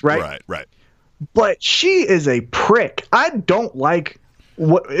baby face, right? Right. But she is a prick. I don't like,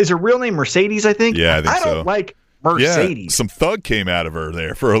 what is her real name? Mercedes, I think. Yeah, I think so. don't like Yeah. Mercedes. Some thug came out of her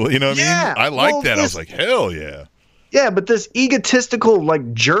there for, you know what Yeah. I mean? I like Well, that. I was this- like, hell yeah. Yeah, but this egotistical,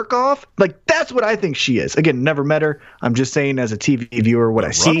 like, jerk off, like, that's what I think she is. Again, never met her. I'm just saying as a TV viewer what I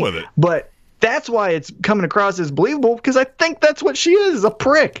see. with it. But that's why it's coming across as believable, because I think that's what she is, a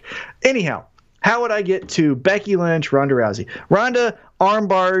prick. Anyhow, how would I get to Becky Lynch, Ronda Rousey? Ronda arm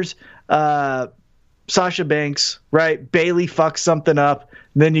bars Sasha Banks, right? Bailey fucks something up.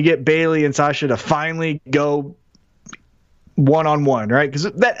 Then you get Bailey and Sasha to finally go one-on-one, right? Because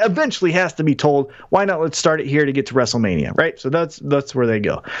that eventually has to be told. Why not? Let's start it here to get to WrestleMania, right? So that's where they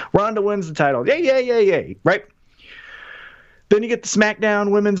go. Ronda wins the title. Yay, right? Then you get the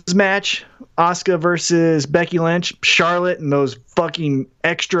SmackDown women's match, Asuka versus Becky Lynch, Charlotte, and those fucking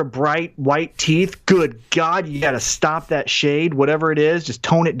extra bright white teeth. Good God, you got to stop that shade, whatever it is. Just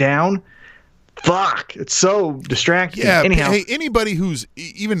tone it down. Fuck, it's so distracting. Yeah. Anyhow, Hey, anybody who's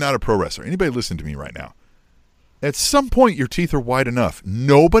even not a pro wrestler, anybody listen to me right now. At some point, your teeth are wide enough.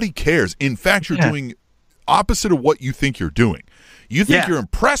 Nobody cares. In fact, you're doing opposite of what you think you're doing. You think you're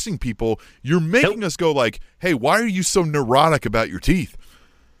impressing people. You're making us go like, hey, why are you so neurotic about your teeth?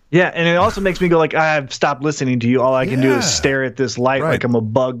 Yeah, and it also makes me go like, I've stopped listening to you. All I can do is stare at this light like I'm a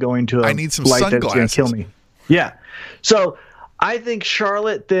bug going to a I need some light that's going sunglasses. to kill me. Yeah. So I think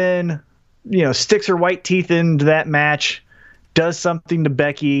Charlotte then, sticks her white teeth into that match, does something to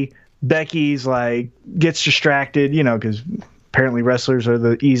Becky. Becky's like, gets distracted, because apparently wrestlers are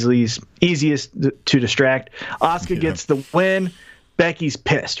the easiest to distract. Asuka gets the win. Becky's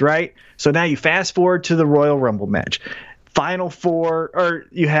pissed, right? So now you fast forward to the Royal Rumble match. Final four, or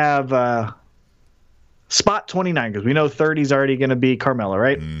you have spot 29, because we know 30 is already going to be Carmella,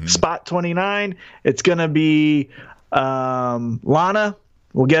 right? Mm-hmm. Spot 29, it's going to be Lana.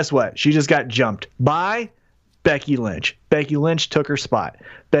 Well, guess what? She just got jumped by Becky Lynch. Becky Lynch took her spot.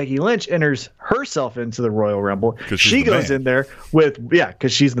 Becky Lynch enters herself into the Royal Rumble. She goes in there with,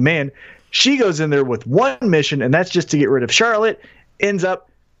 because she's the man. She goes in there with one mission, and that's just to get rid of Charlotte. Ends up,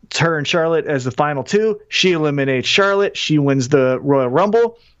 it's her and Charlotte as the final two. She eliminates Charlotte. She wins the Royal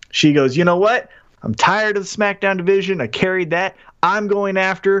Rumble. She goes, you know what? I'm tired of the SmackDown division. I carried that. I'm going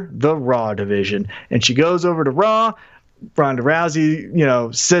after the Raw division. And she goes over to Raw. Ronda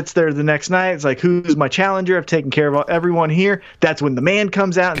Rousey, sits there the next night. It's like, who's my challenger? I've taken care of everyone here. That's when the man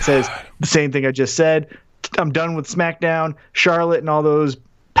comes out and says the same thing I just said. I'm done with SmackDown. Charlotte and all those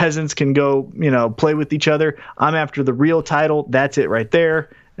peasants can go, play with each other. I'm after the real title. That's it right there.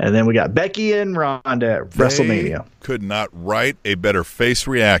 And then we got Becky and Ronda at WrestleMania. Could not write a better face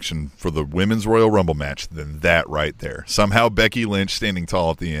reaction for the Women's Royal Rumble match than that right there. Somehow Becky Lynch standing tall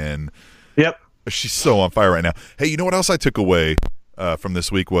at the end. Yep. She's so on fire right now. Hey, you know what else I took away from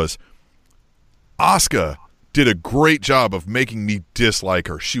this week was Asuka did a great job of making me dislike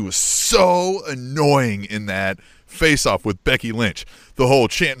her. She was so annoying in that face-off with Becky Lynch. The whole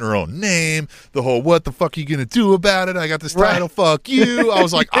chanting her own name, the whole what the fuck are you going to do about it? I got this title, fuck you. I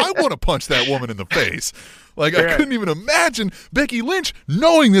was like, I want to punch that woman in the face. Like, I couldn't even imagine Becky Lynch,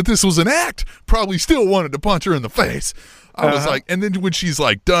 knowing that this was an act, probably still wanted to punch her in the face. I was like, and then when she's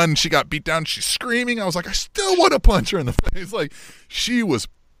like done, she got beat down, she's screaming. I was like, I still want to punch her in the face. Like, she was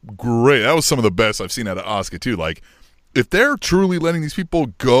great. That was some of the best I've seen out of Asuka too. Like, if they're truly letting these people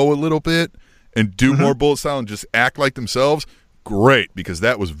go a little bit and do more bullet style and just act like themselves, great, because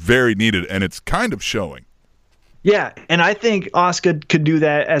that was very needed and it's kind of showing. Yeah, and I think Asuka could do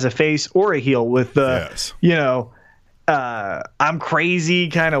that as a face or a heel with the, I'm crazy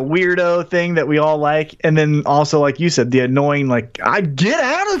kind of weirdo thing that we all like. And then also, like you said, the annoying, like, I get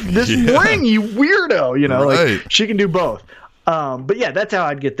out of this ring, you weirdo, like she can do both. But yeah, that's how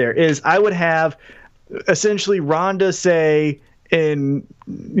I'd get there is I would have essentially Ronda say in,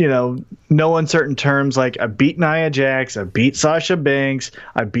 no uncertain terms, like I beat Nia Jax, I beat Sasha Banks,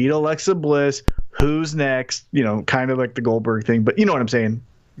 I beat Alexa Bliss. Who's next? Kind of like the Goldberg thing, but you know what I'm saying?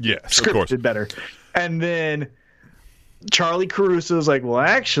 Yes, scripted of course. better. And then Charlie Caruso's like, well,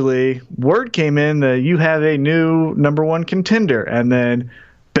 actually, word came in that you have a new number one contender. And then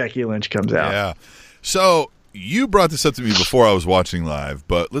Becky Lynch comes out. Yeah. So you brought this up to me before I was watching live,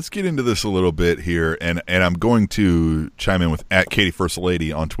 but let's get into this a little bit here. And I'm going to chime in with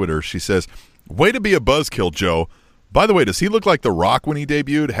 @KatieFirstLady on Twitter. She says, way to be a buzzkill, Joe. By the way, does he look like The Rock when he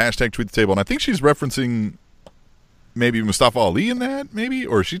debuted? # tweet the table. And I think she's referencing maybe Mustafa Ali in that, maybe?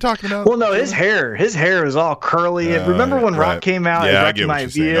 Or is she talking about? Well, no, his hair is all curly. Remember when Rock came out and Rocky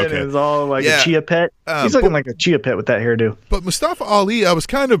Maivia and it was all like a Chia Pet? He's looking like a Chia Pet with that hairdo. But Mustafa Ali, I was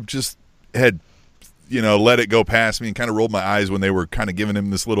kind of just had, let it go past me and kind of rolled my eyes when they were kind of giving him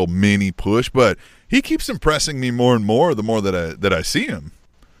this little mini push. But he keeps impressing me more and more the more that I see him.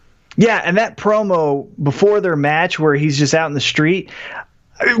 Yeah, and that promo before their match where he's just out in the street,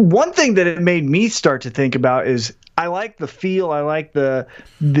 one thing that it made me start to think about is I like the feel, I like the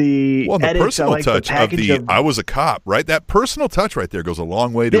edits, personal touch of I was a cop, right? That personal touch right there goes a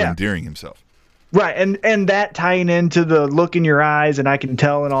long way to endearing himself. Right, and that tying into the look in your eyes and I can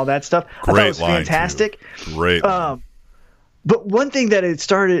tell and all that stuff, I thought it was fantastic. Great line. But one thing that it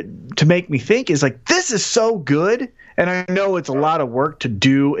started to make me think is like, this is so good. And I know it's a lot of work to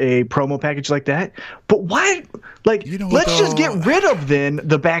do a promo package like that, but why? Like, let's just get rid of then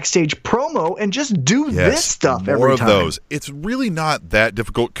the backstage promo and just do this stuff every time. More of those. It's really not that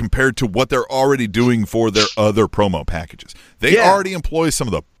difficult compared to what they're already doing for their other promo packages. They already employ some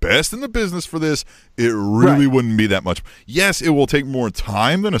of the best in the business for this. It really wouldn't be that much. Yes, it will take more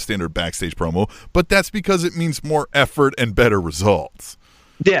time than a standard backstage promo, but that's because it means more effort and better results.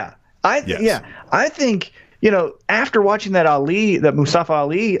 Yeah, I think. After watching that Mustafa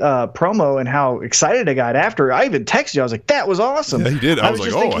Ali promo and how excited I got after, I even texted you. I was like, that was awesome. Yeah, he did. I was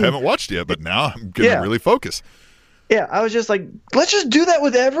like, I haven't watched it yet, but now I'm going to really focus. Yeah, I was just like, let's just do that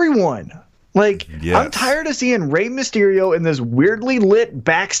with everyone. Like, I'm tired of seeing Rey Mysterio in this weirdly lit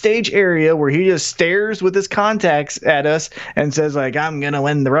backstage area where he just stares with his contacts at us and says, like, I'm going to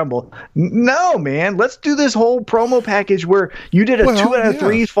win the Rumble. No, man. Let's do this whole promo package where you did a 2 out of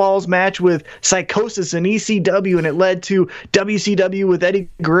 3 falls match with Psychosis and ECW, and it led to WCW with Eddie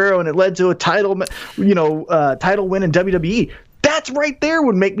Guerrero, and it led to a title win in WWE. That's right there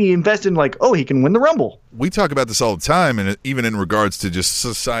would make me invest in like, he can win the Rumble. We talk about this all the time, and even in regards to just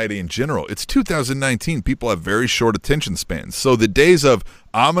society in general. It's 2019. People have very short attention spans. So the days of,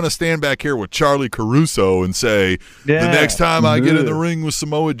 I'm going to stand back here with Charlie Caruso and say, the next time I get in the ring with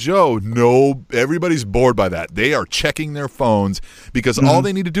Samoa Joe, no, everybody's bored by that. They are checking their phones because all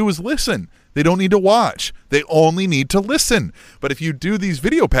they need to do is listen. They don't need to watch. They only need to listen. But if you do these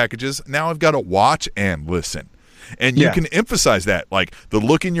video packages, now I've got to watch and listen. And you can emphasize that, like the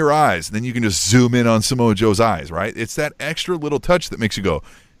look in your eyes. Then you can just zoom in on Samoa Joe's eyes, right? It's that extra little touch that makes you go,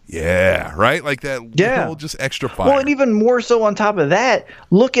 yeah, right? Like that little just extra fire. Well, and even more so on top of that,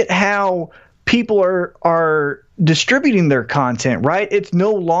 look at how people are distributing their content, right? It's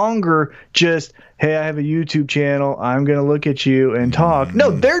no longer just, hey, I have a YouTube channel, I'm going to look at you and talk.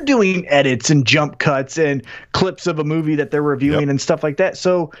 No, they're doing edits and jump cuts and clips of a movie that they're reviewing and stuff like that.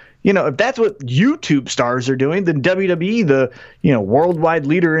 So, if that's what YouTube stars are doing, then WWE, the worldwide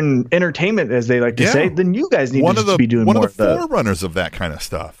leader in entertainment, as they like to say, then you guys need to be doing more of that. One of the forerunners of that kind of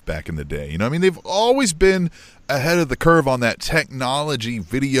stuff back in the day. They've always been ahead of the curve on that technology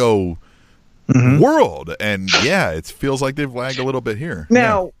video world. And it feels like they've lagged a little bit here.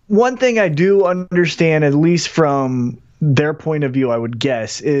 Now, one thing I do understand, at least from their point of view, I would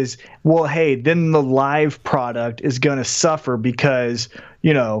guess, is, well, hey, then the live product is going to suffer because,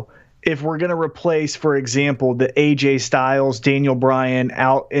 if we're going to replace, for example, the AJ Styles, Daniel Bryan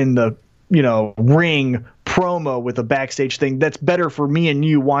out in the, ring promo with a backstage thing, that's better for me and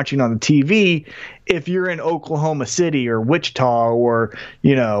you watching on the TV. If you're in Oklahoma City or Wichita or,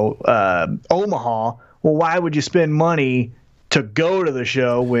 Omaha, well, why would you spend money to go to the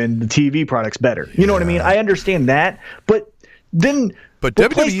show when the TV product's better? You know what I mean? I understand that, but then... But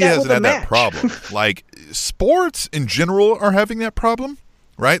WWE hasn't had that problem. Like, sports in general are having that problem,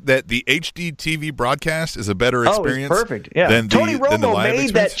 right? That the HD TV broadcast is a better experience. Oh, it's perfect. Yeah. Than Tony the Romo live made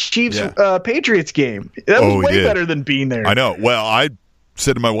experience. that Chiefs Patriots game. That was way better than being there. I know. Well, I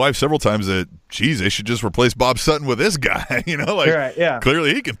said to my wife several times that, geez, they should just replace Bob Sutton with this guy. Right, yeah.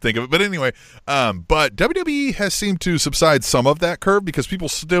 Clearly he can think of it. But anyway, but WWE has seemed to subside some of that curve because people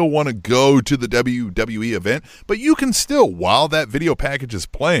still want to go to the WWE event. But you can still, while that video package is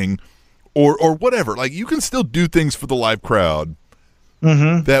playing or whatever, like you can still do things for the live crowd.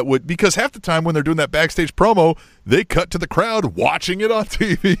 Mm-hmm. That would, because half the time when they're doing that backstage promo, they cut to the crowd watching it on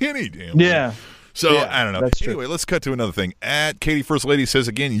TV any damn way. Yeah. So, yeah, I don't know. That's true. Anyway, let's cut to another thing. At Katie First Lady says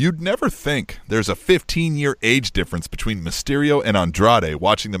again, you'd never think there's a 15-year age difference between Mysterio and Andrade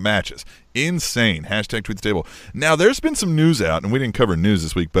watching the matches. Insane. Hashtag tweet the table. Now, there's been some news out, and we didn't cover news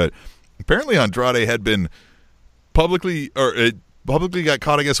this week, but apparently Andrade had been publicly got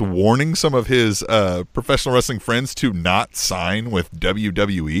caught, I guess, warning some of his professional wrestling friends to not sign with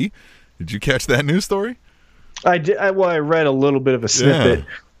WWE. Did you catch that news story? I did. I read a little bit of a snippet.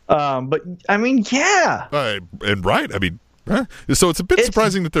 Yeah. But I mean, yeah. And right. I mean, so it's a bit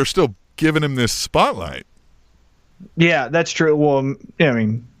surprising that they're still giving him this spotlight. Yeah, that's true. Well, I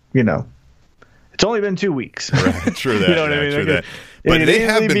mean, it's only been 2 weeks. Right, true that. You know what I mean? True that. But they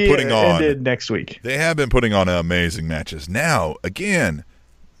have been putting on ended next week. They have been putting on amazing matches. Now, again,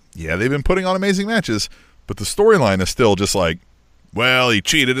 yeah, they've been putting on amazing matches, but the storyline is still just like, well, he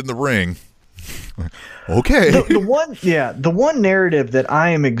cheated in the ring. Okay. The one narrative that I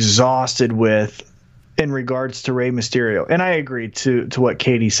am exhausted with in regards to Rey Mysterio, and I agree to what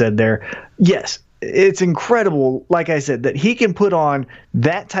Katie said there. Yes, it's incredible, like I said, that he can put on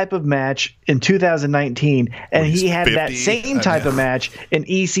that type of match in 2019, and he had 50. that same type of match in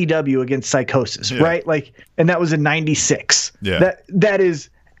ECW against Psychosis, right? Like, and that was in '96. Yeah. That is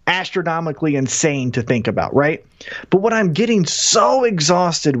astronomically insane to think about, right? But what I'm getting so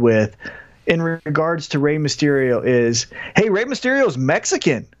exhausted with in regards to Rey Mysterio is, hey, Rey Mysterio's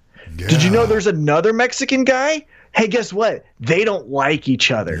Mexican. Yeah. Did you know there's another Mexican guy? Hey, guess what? They don't like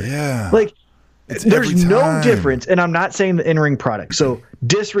each other. Yeah. Like, there's no difference, and I'm not saying the in-ring product, so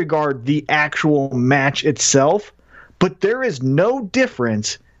disregard the actual match itself, but there is no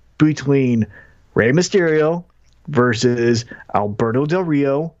difference between Rey Mysterio versus Alberto Del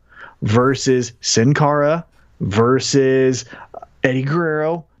Rio versus Sin Cara versus Eddie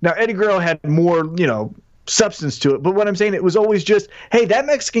Guerrero. Now, Eddie Guerrero had more, substance to it, but what I'm saying, it was always just, hey, that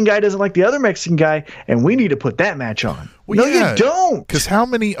Mexican guy doesn't like the other Mexican guy, and we need to put that match on. Well, no, you don't. Because how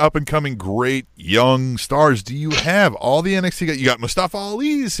many up-and-coming great young stars do you have? All the NXT guys. You got Mustafa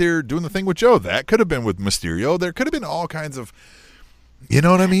Ali's here doing the thing with Joe. That could have been with Mysterio. There could have been all kinds of, you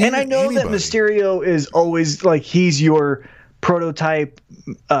know what I mean? And I know that Mysterio is always, like, he's your prototype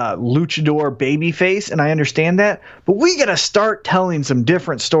luchador babyface, and I understand that, but we got to start telling some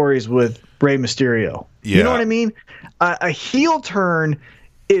different stories with Rey Mysterio. Yeah. You know what I mean? A heel turn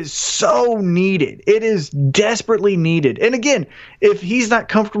is so needed. It is desperately needed. And again, if he's not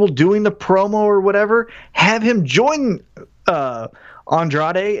comfortable doing the promo or whatever, have him join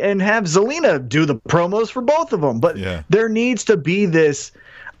Andrade and have Zelina do the promos for both of them. But there needs to be this,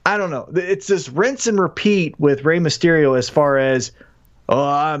 I don't know, it's this rinse and repeat with Rey Mysterio as far as,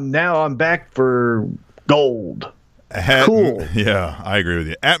 I'm back for gold. Cool. Yeah, I agree with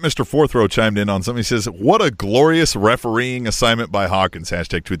you. At Mr. Fourth Row chimed in on something. He says, what a glorious refereeing assignment by Hawkins.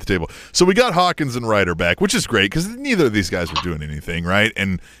 Hashtag tweet the table. So we got Hawkins and Ryder back, which is great because neither of these guys were doing anything, right?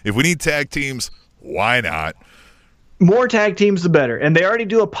 And if we need tag teams, why not? More tag teams, the better. And they already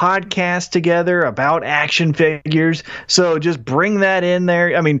do a podcast together about action figures. So just bring that in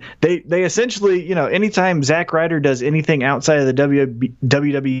there. I mean, they essentially, anytime Zack Ryder does anything outside of the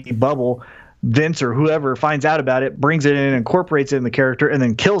WWE bubble, Vince or whoever finds out about it, brings it in, incorporates it in the character, and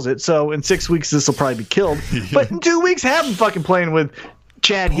then kills it. So in 6 weeks, this will probably be killed. But in 2 weeks, have him fucking playing with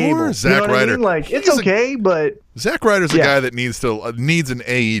Chad Gable. Zack Ryder. I mean? Like, it's okay, but Zack Ryder's a guy that needs an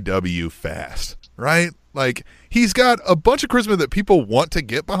AEW fast, right? Like, he's got a bunch of charisma that people want to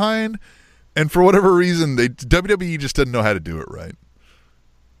get behind, and for whatever reason, WWE just doesn't know how to do it right.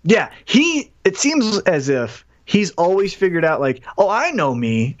 Yeah, it seems as if he's always figured out, like, oh, I know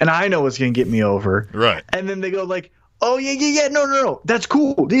me, and I know what's going to get me over. Right. And then they go like, oh, yeah, no, that's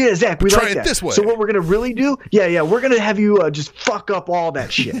cool. Yeah, Zach, we Try like it that. This way. So what we're going to really do, we're going to have you just fuck up all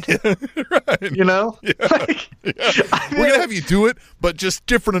that shit. Right. You know? Yeah. We're going to have you do it, but just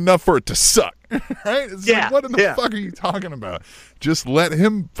different enough for it to suck. Right? It's like, what in the fuck are you talking about? Just let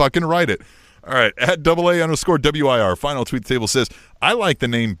him fucking write it. All right, at AA_WIR, final tweet the table says, I like the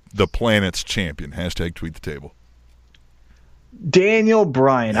name The Planet's Champion. Hashtag tweet the table. Daniel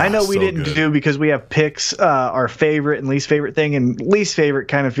Bryan. I know we so didn't good. do because we have picks, our favorite and least favorite thing, and least favorite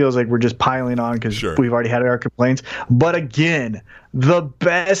kind of feels like we're just piling on because Sure. we've already had our complaints. But again, the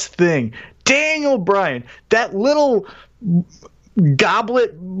best thing, Daniel Bryan, that little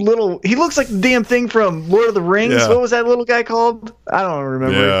goblet, he looks like the damn thing from Lord of the Rings. Yeah. What was that little guy called? I don't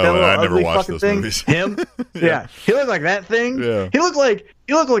remember. Yeah, that little I never ugly watched fucking those thing. movies. Him? Yeah. He looked like that thing. Yeah. He looked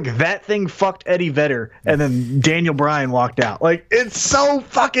like that thing fucked Eddie Vedder, and then Daniel Bryan walked out. Like, it's so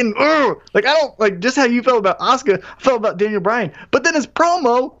fucking like, I don't like just how you felt about Asuka, I felt about Daniel Bryan. But then his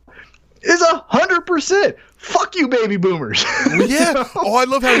promo is 100%. Fuck you, baby boomers. Yeah. Oh, I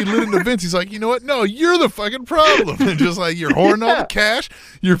love how he lit into Vince. He's like, you know what? No, you're the fucking problem. And just like, you're hoarding all the cash.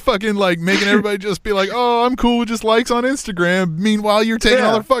 You're fucking like making everybody just be like, oh, I'm cool with just likes on Instagram. Meanwhile, you're taking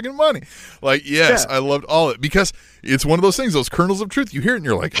all their fucking money. Like, yes, I loved all of it because it's one of those things, those kernels of truth. You hear it and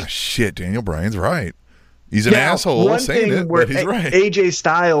you're like, oh, shit, Daniel Bryan's right. He's an asshole saying it, but he's right. AJ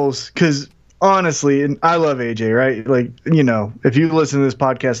Styles, because honestly, and I love AJ, right? Like, you know, if you listen to this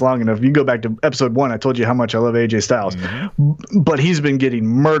podcast long enough, you go back to episode 1, I told you how much I love AJ Styles. But he's been getting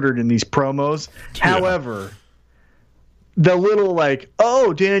murdered in these promos. Yeah. However, the little like,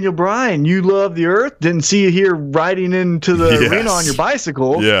 oh, Daniel Bryan, you love the earth? Didn't see you here riding into the arena on your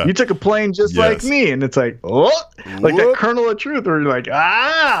bicycle. Yeah. You took a plane just like me. And it's like, oh, like that kernel of truth where you're like,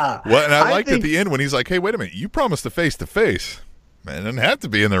 ah. Well, and I liked think at the end when he's like, hey, wait a minute. You promised a face-to-face. Man, it doesn't have to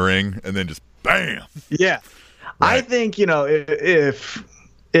be in the ring. And then just bam. Yeah. Right. I think, you know,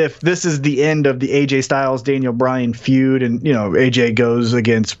 if this is the end of the AJ Styles Daniel Bryan feud and, you know, AJ goes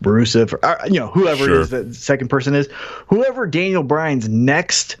against Rusev or you know, whoever it is that the second person is, whoever Daniel Bryan's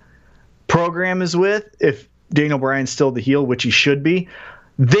next program is with, if Daniel Bryan's still the heel, which he should be,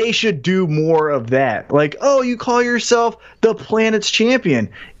 they should do more of that. Like, oh, you call yourself the planet's champion.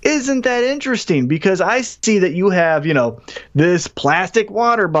 Isn't that interesting? Because I see that you have, you know, this plastic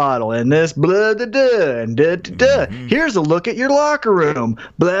water bottle and this blah, da, da, and da, da, da. Here's a look at your locker room,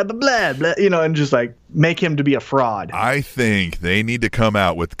 blah, blah, blah, blah, you know, and just like make him to be a fraud. I think they need to come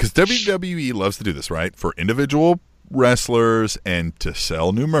out with, because WWE loves to do this, right? For individual wrestlers and to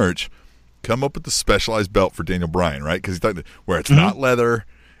sell new merch, come up with the specialized belt for Daniel Bryan, right? Because where it's not leather,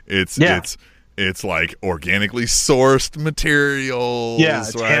 it's like organically sourced materials,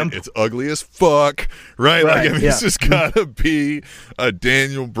 it's right? hemp. It's ugly as fuck, right? Like, I mean, it's just gotta be a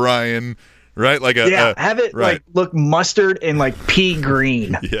Daniel Bryan, right? Like have it like look mustard and like pea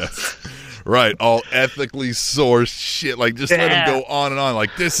green. Yes. Right, all ethically sourced shit. Like, just let him go on and on.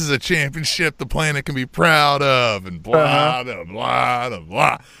 Like, this is a championship the planet can be proud of, and blah, blah, blah, blah,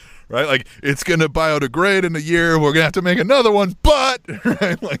 blah. Right, like, it's gonna biodegrade in a year. We're gonna have to make another one, but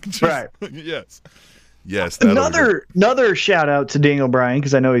right, like, just, yes. Another shout out to Daniel Bryan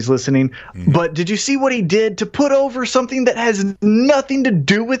because I know he's listening. But did you see what he did to put over something that has nothing to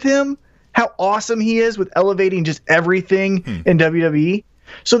do with him? How awesome he is with elevating just everything in WWE.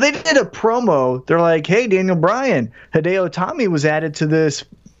 So they did a promo. They're like, hey, Daniel Bryan, Hideo Itami was added to this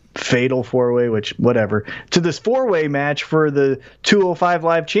fatal four-way, which whatever, to this four-way match for the 205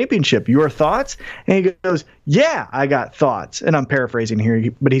 Live Championship. Your thoughts? And he goes, yeah, I got thoughts. And I'm paraphrasing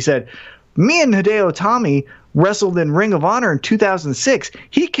here, but he said, me and Hideo Itami wrestled in Ring of Honor in 2006.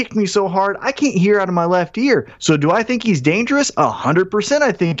 He kicked me so hard I can't hear out of my left ear. So do I think he's dangerous? 100%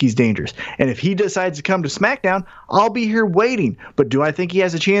 I think he's dangerous. And if he decides to come to SmackDown, I'll be here waiting. But do I think he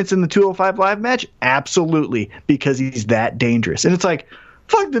has a chance in the 205 Live match? Absolutely, because he's that dangerous. And it's like,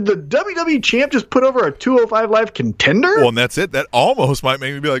 fuck, did the WWE champ just put over a 205 Live contender? Well, and that's it. That almost might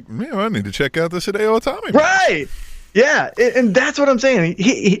make me be like, man, I need to check out this Hideo Itami. Right. Yeah, and that's what I'm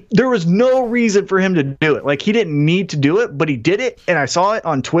saying. There was no reason for him to do it. Like, he didn't need to do it, but he did it, and I saw it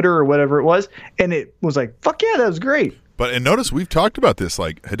on Twitter or whatever it was, and it was like, fuck yeah, that was great. But, and notice we've talked about this,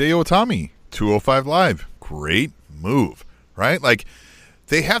 like, Hideo Itami, 205 Live, great move, right? Like,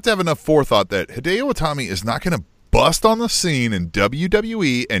 they have to have enough forethought that Hideo Itami is not going to bust on the scene in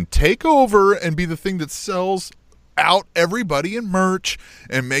WWE and take over and be the thing that sells out everybody in merch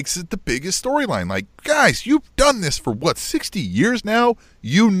and makes it the biggest storyline. Like, guys, you've done this for 60 years now?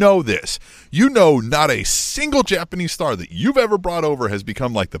 You know this. You know not a single Japanese star that you've ever brought over has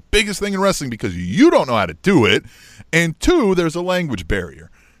become like the biggest thing in wrestling because you don't know how to do it. And 2, there's a language barrier,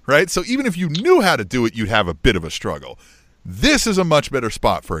 right? So even if you knew how to do it, you'd have a bit of a struggle. This is a much better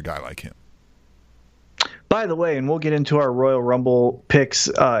spot for a guy like him. By the way, and we'll get into our Royal Rumble picks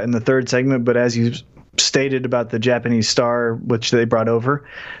in the third segment, but as you stated about the Japanese star, which they brought over,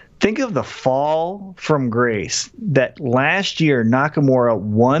 think of the fall from grace that last year Nakamura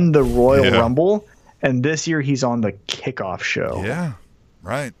won the Royal Rumble, and this year he's on the kickoff show. Yeah,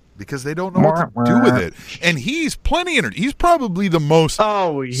 right. because they don't know what to do with it. And he's plenty he's probably the most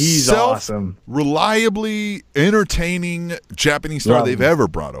he's awesome, reliably entertaining Japanese star they've ever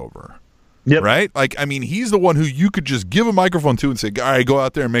brought over. Yep. Right? Like, I mean, he's the one who you could just give a microphone to and say, all right, go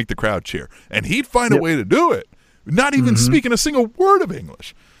out there and make the crowd cheer. And he'd find a way to do it, not even speaking a single word of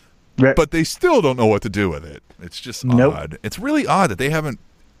English. Right. But they still don't know what to do with it. It's just odd. It's really odd that they haven't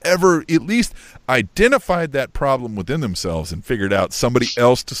ever at least identified that problem within themselves and figured out somebody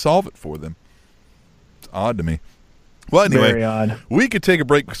else to solve it for them. It's odd to me. Well, anyway, very odd. We could take a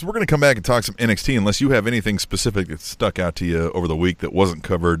break because we're going to come back and talk some NXT unless you have anything specific that stuck out to you over the week that wasn't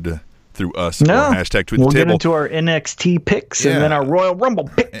covered through us. No. Or hashtag tweet we'll the table. Get into our NXT picks and then our Royal Rumble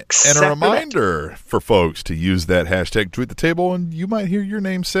picks. And a reminder for folks to use that hashtag tweet the table, and you might hear your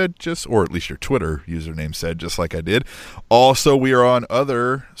name said or at least your Twitter username said, just like I did. Also, we are on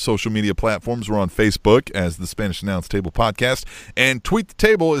other social media platforms. We're on Facebook as the Spanish Announce Table Podcast, and Tweet the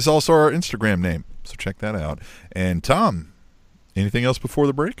Table is also our Instagram name. So check that out. And Tom, anything else before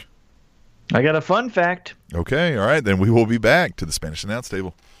the break? I got a fun fact. Okay, all right. Then we will be back to the Spanish Announce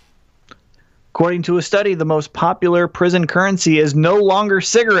Table. According to a study, the most popular prison currency is no longer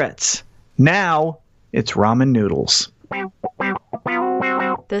cigarettes. Now, it's ramen noodles.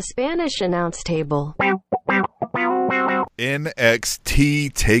 The Spanish Announce Table.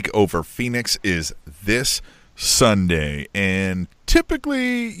 NXT TakeOver Phoenix is this Sunday. And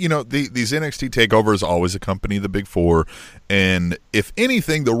typically, you know, these NXT TakeOvers always accompany the Big Four. And if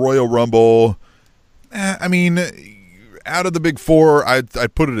anything, the Royal Rumble, I mean, out of the Big Four,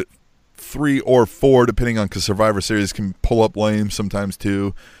 I'd put it at 3 or 4, depending on, because Survivor Series can pull up lame sometimes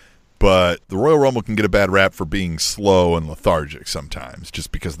too. But the Royal Rumble can get a bad rap for being slow and lethargic sometimes,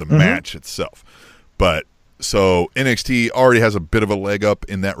 just because of the match itself. But so NXT already has a bit of a leg up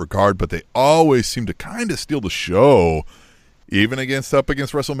in that regard, but they always seem to kind of steal the show, even up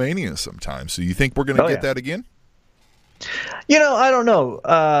against WrestleMania sometimes. So you think we're going to get that again? You know, I don't know.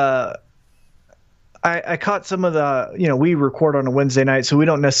 I caught some of the, we record on a Wednesday night, so we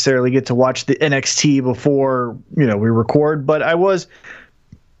don't necessarily get to watch the NXT before, we record, but I was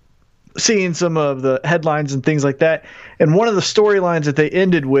seeing some of the headlines and things like that. And one of the storylines that they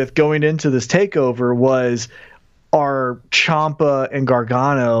ended with going into this takeover was our Ciampa and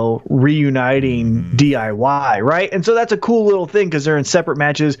Gargano reuniting DIY, right? And so that's a cool little thing because they're in separate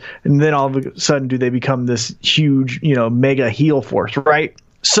matches, and then all of a sudden do they become this huge, mega heel force, right?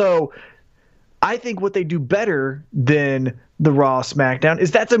 So I think what they do better than the Raw SmackDown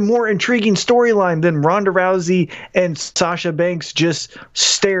is that's a more intriguing storyline than Ronda Rousey and Sasha Banks just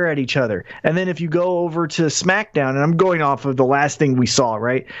stare at each other. And then if you go over to SmackDown, and I'm going off of the last thing we saw,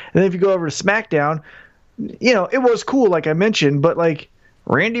 right? And then if you go over to SmackDown, it was cool, like I mentioned, but like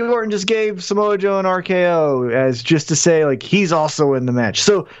Randy Orton just gave Samoa Joe an RKO as just to say like he's also in the match.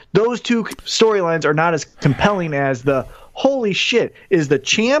 So those two storylines are not as compelling as the holy shit, is the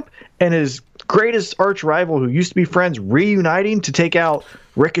champ and his greatest arch rival who used to be friends reuniting to take out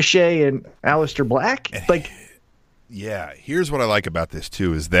Ricochet and Aleister Black? Like, yeah, here's what I like about this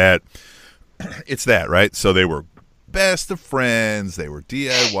too is that it's that, right? So they were best of friends, they were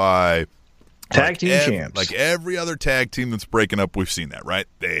DIY tag team champs. Like every other tag team that's breaking up, we've seen that, right?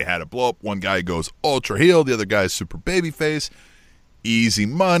 They had a blow up, one guy goes ultra heel, the other guy's super babyface. Easy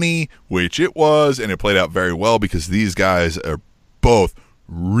money, which it was, and it played out very well because these guys are both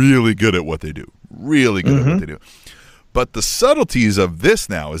really good at what they do. Really good at what they do. But the subtleties of this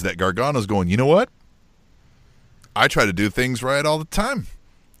now is that Gargano's going, you know what? I try to do things right all the time,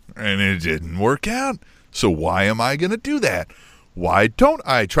 and it didn't work out. So why am I going to do that? Why don't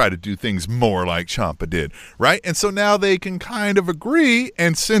I try to do things more like Ciampa did, right? And so now they can kind of agree,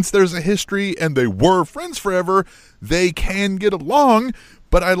 and since there's a history and they were friends forever, they can get along.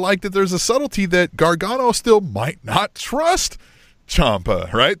 But I like that there's a subtlety that Gargano still might not trust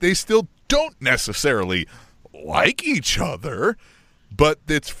Ciampa, right? They still don't necessarily like each other, but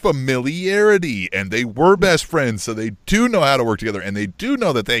it's familiarity, and they were best friends, so they do know how to work together, and they do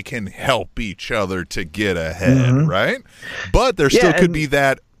know that they can help each other to get ahead, right? But there still could be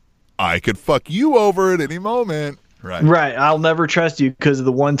that, I could fuck you over at any moment, right? Right, I'll never trust you because of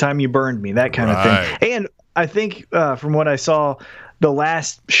the one time you burned me, that kind of thing. And I think from what I saw, the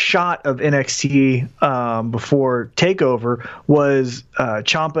last shot of NXT before TakeOver was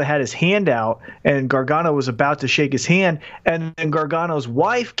Ciampa had his hand out and Gargano was about to shake his hand, and then Gargano's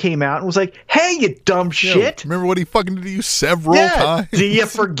wife came out and was like, "Hey, you dumb shit! Remember what he fucking did to you several times? Do you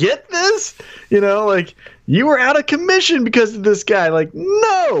forget this? Like you were out of commission because of this guy. Like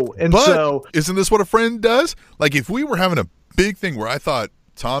no." And so isn't this what a friend does? Like if we were having a big thing where I thought,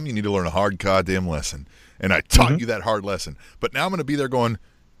 Tom, you need to learn a hard goddamn lesson. And I taught you that hard lesson. But now I'm going to be there going,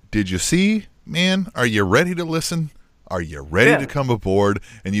 did you see, man? Are you ready to listen? Are you ready to come aboard?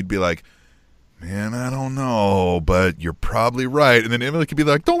 And you'd be like, man, I don't know, but you're probably right. And then Emily could be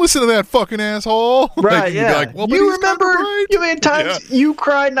like, don't listen to that fucking asshole. Right, like, yeah. Be like, well, but you he's remember right. you many times you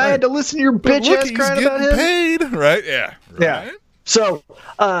cried and I had to listen to your bitch ass crying about him? Paid, right? Yeah. Right? Yeah. So,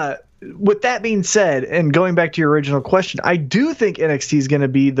 with that being said, and going back to your original question, I do think NXT is going to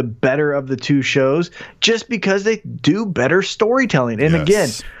be the better of the two shows just because they do better storytelling. And again,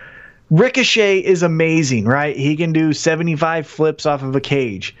 Ricochet is amazing, right? He can do 75 flips off of a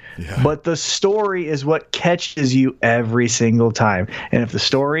cage. Yeah. But the story is what catches you every single time. And if the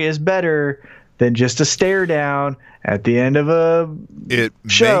story is better than just a stare down at the end of a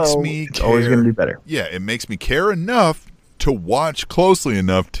show, it's always going to be better. Yeah, it makes me care enough to watch closely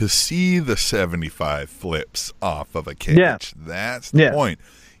enough to see the 75 flips off of a cage. Yeah. That's the point.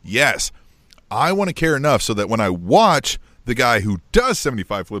 Yes, I want to care enough so that when I watch the guy who does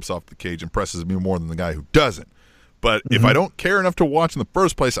 75 flips off the cage impresses me more than the guy who doesn't. But if I don't care enough to watch in the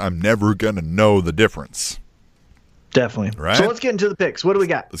first place, I'm never going to know the difference. Definitely. Right? So let's get into the picks. What do we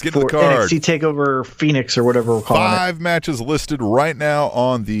got? Let's get to the card. NXT TakeOver Phoenix or whatever we're calling it. 5 matches listed right now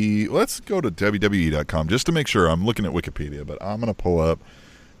on the... Let's go to WWE.com just to make sure. I'm looking at Wikipedia, but I'm going to pull up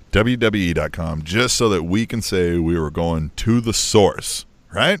WWE.com just so that we can say we were going to the source.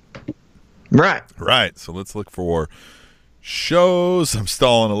 Right? Right. So let's look for shows. I'm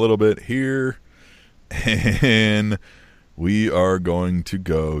stalling a little bit here. And we are going to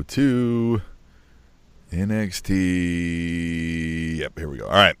go to NXT. Yep, here we go.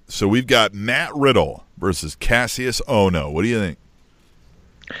 All right. So we've got Matt Riddle versus Cassius Ohno. What do you think?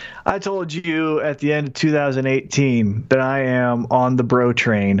 I told you at the end of 2018 that I am on the bro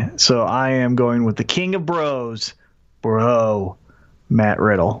train. So I am going with the king of bros, Matt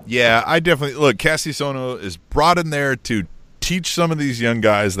Riddle. Yeah, I definitely look. Cassius Ohno is brought in there to teach some of these young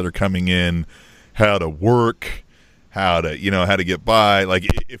guys that are coming in how to work, how to get by. Like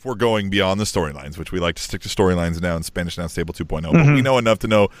if we're going beyond the storylines, which we like to stick to storylines now in Spanish Announce Table 2.0, but we know enough to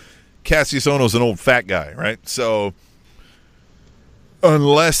know Cassius Ohno's an old fat guy, right? So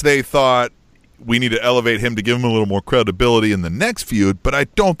unless they thought we need to elevate him to give him a little more credibility in the next feud, but I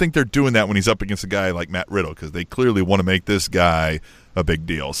don't think they're doing that when he's up against a guy like Matt Riddle because they clearly want to make this guy a big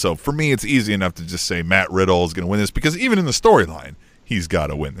deal. So for me, it's easy enough to just say Matt Riddle is going to win this because even in the storyline, he's got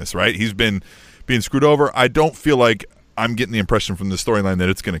to win this, right? He's been being screwed over. I don't feel like I'm getting the impression from the storyline that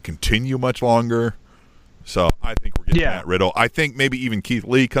it's going to continue much longer. So I think we're getting Matt Riddle. I think maybe even Keith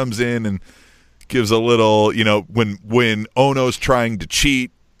Lee comes in and gives a little, when Ohno's trying to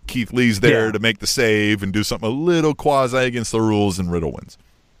cheat, Keith Lee's there to make the save and do something a little quasi against the rules, and Riddle wins.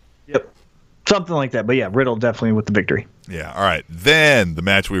 Yep. Something like that. But yeah, Riddle definitely with the victory. Yeah. All right. Then the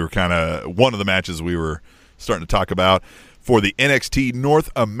match one of the matches we were starting to talk about for the NXT North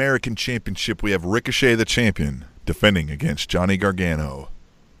American Championship, we have Ricochet, the champion, defending against Johnny Gargano.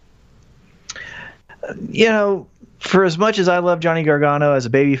 For as much as I love Johnny Gargano as a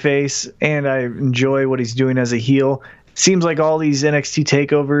babyface and I enjoy what he's doing as a heel, seems like all these NXT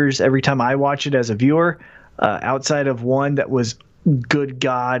takeovers, every time I watch it as a viewer, outside of one that was good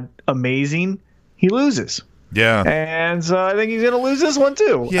God amazing, he loses. Yeah. And so I think he's going to lose this one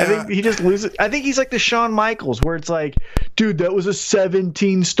too. Yeah. I think he just loses. I think he's like the Shawn Michaels where it's like, dude, that was a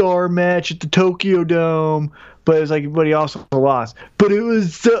 17-star match at the Tokyo Dome. But it's like, but he also lost. But it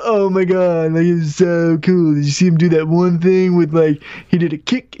was so, oh my God, like it was so cool. Did you see him do that one thing with like, he did a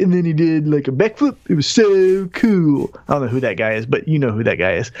kick and then he did like a backflip? It was so cool. I don't know who that guy is, but you know who that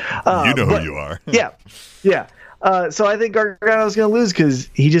guy is. You know who you are. Yeah. So I think Gargano's going to lose because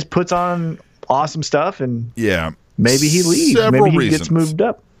he just puts on awesome stuff and maybe he leaves. Maybe he gets moved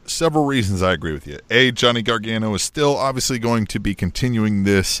up. Several reasons I agree with you. A, Johnny Gargano is still obviously going to be continuing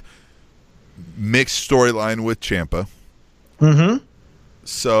this mixed storyline with Ciampa. Mm-hmm.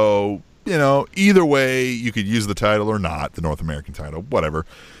 So, either way, you could use the title or not, the North American title, whatever.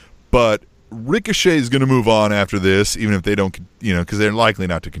 But Ricochet is going to move on after this, even if they don't, because they're likely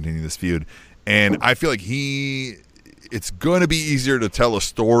not to continue this feud. And I feel like it's going to be easier to tell a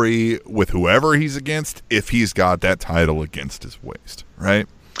story with whoever he's against if he's got that title against his waist, right?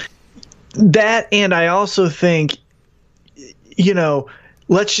 That, and I also think,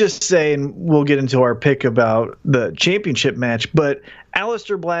 let's just say, and we'll get into our pick about the championship match, but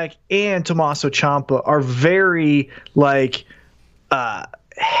Aleister Black and Tommaso Ciampa are very,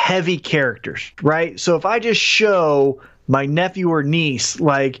 heavy characters, right? So if I just show my nephew or niece,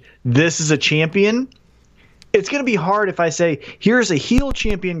 this is a champion, it's going to be hard if I say, here's a heel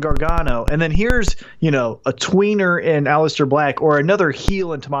champion Gargano, and then here's, a tweener in Aleister Black or another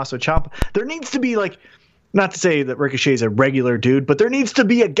heel in Tommaso Ciampa. There needs to be, not to say that Ricochet's a regular dude, but there needs to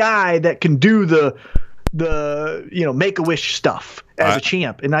be a guy that can do the Make-A-Wish stuff as a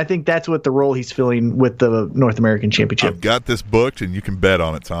champ. And I think that's what the role he's filling with the North American Championship. I've got this booked, and you can bet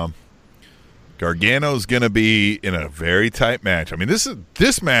on it, Tom. Gargano's going to be in a very tight match. I mean,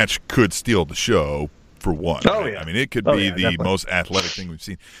 this match could steal the show for one. Oh, right? yeah. I mean, it could be the definitely. most athletic thing we've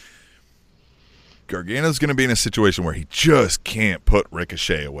seen. Gargano's going to be in a situation where he just can't put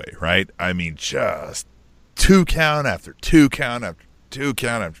Ricochet away, right? I mean, just 2 count after 2 count after 2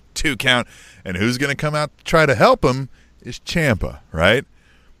 count after 2 count. And who's going to come out to try to help him is Ciampa, right?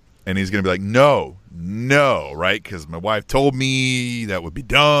 And he's going to be like, no, right? Because my wife told me that would be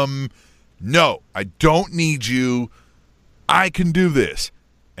dumb. No, I don't need you. I can do this.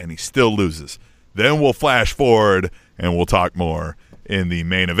 And he still loses. Then we'll flash forward and we'll talk more in the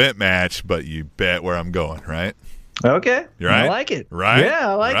main event match, but you bet where I'm going, right? Okay. You're right? I like it. Right?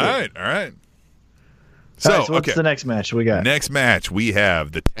 Yeah, I like it. Right, all right. So what's the next match we got? Next match, we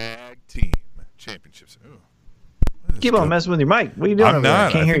have the Tag Team Championships. Ooh. Keep on messing with your mic. What are you doing I'm over there?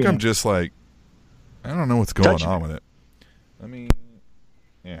 not. Can't I hear think you. I'm just like, I don't know what's going Touching on with it. Let me,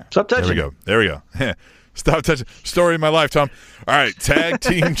 yeah. Stop touching. There we go. Stop touching. Story of my life, Tom. All right, Tag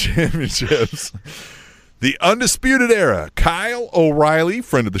Team Championships. The Undisputed Era. Kyle O'Reilly,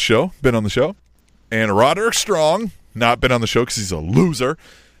 friend of the show, been on the show. And Roderick Strong, not been on the show because he's a loser.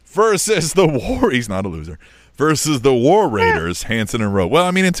 Versus the War. He's not a loser. Versus the War Raiders, Hanson and Rowe. Well,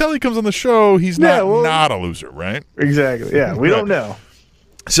 I mean, until he comes on the show, he's not a loser, right? Exactly. Yeah, we don't know.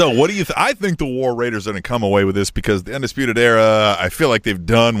 So what do you I think the War Raiders are going to come away with this because the Undisputed Era, I feel like they've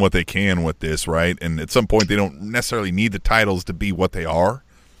done what they can with this, right? And at some point they don't necessarily need the titles to be what they are.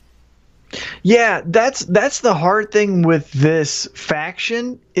 Yeah, that's the hard thing with this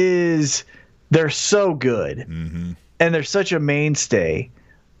faction is they're so good and they're such a mainstay,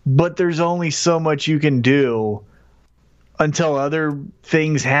 but there's only so much you can do until other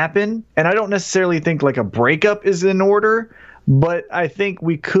things happen. And I don't necessarily think like a breakup is in order, but I think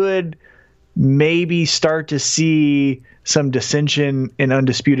we could maybe start to see some dissension in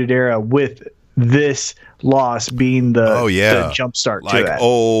Undisputed Era with this loss being the jump start like, to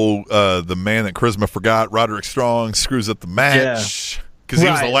that. The man that Charisma forgot, Roderick Strong, screws up the match because he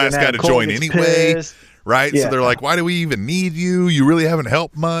was the last guy to Cole join gets anyway, pissed. right? Yeah. So they're like, why do we even need you? You really haven't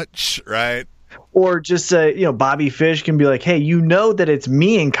helped much, right? Or just Bobby Fish can be like, hey, you know that it's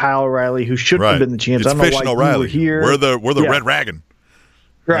me and Kyle O'Reilly who should have been the champs. It's I don't Fish know and why O'Reilly. you were here. We're the Red Dragon.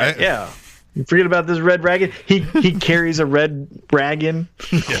 Right, yeah. You forget about this red dragon. He carries a red dragon,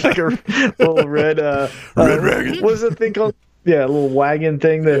 like a little red red dragon. What's that thing called? Yeah, a little wagon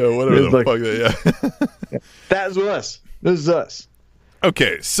thing. Whatever the fuck that. That was us. This is us.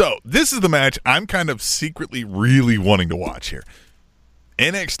 Okay, so this is the match I'm kind of secretly really wanting to watch here.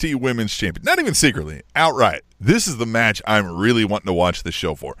 NXT Women's Champion. Not even secretly, outright. This is the match I'm really wanting to watch this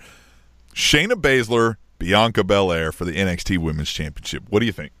show for. Shayna Baszler, Bianca Belair for the NXT Women's Championship. What do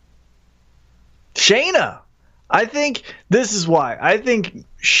you think? Shayna. I think this is why. I think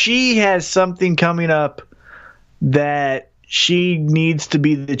she has something coming up that she needs to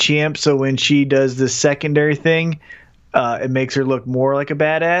be the champ. So when she does the secondary thing, it makes her look more like a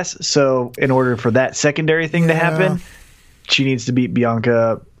badass. So in order for that secondary thing to happen, she needs to beat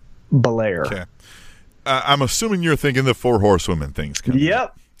Bianca Belair. Okay. I'm assuming you're thinking the 4 Horsewomen things.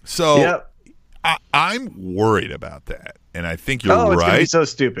 Yep. So I'm worried about that. And I think you're right. It's going to be right. so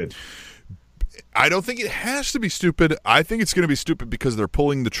stupid. I don't think it has to be stupid. I think it's going to be stupid because they're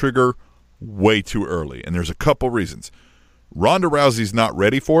pulling the trigger way too early. And there's a couple reasons. Ronda Rousey's not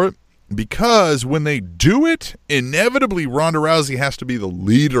ready for it because when they do it, inevitably Ronda Rousey has to be the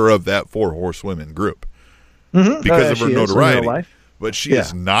leader of that 4 Horsewomen group because of her notoriety. But she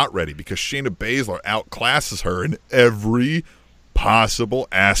is not ready because Shayna Baszler outclasses her in every possible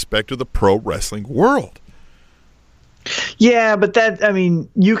aspect of the pro wrestling world. Yeah, but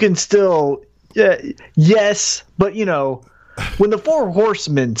you can still... yes, but when the 4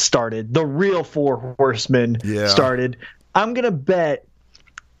 Horsemen started, the real 4 Horsemen started, I'm going to bet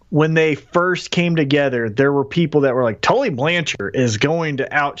when they first came together, there were people that were like, Tully Blanchard is going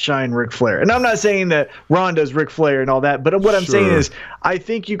to outshine Ric Flair. And I'm not saying that Ronda's Ric Flair and all that, but what I'm saying is I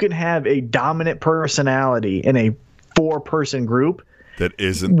think you can have a dominant personality in a 4-person group that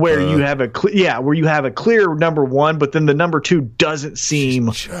isn't where you have a clear number 1, but then the number 2 doesn't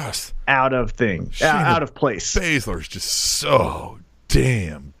seem just out of place. Baszler's just so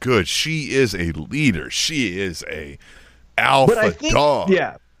damn good. She is a leader. She is a alpha dog.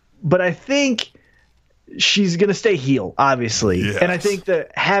 Yeah, but I think she's going to stay heel, obviously. Yes. And I think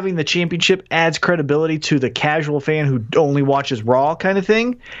that having the championship adds credibility to the casual fan who only watches Raw kind of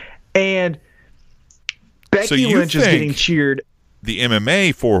thing. And Becky Lynch is getting cheered. The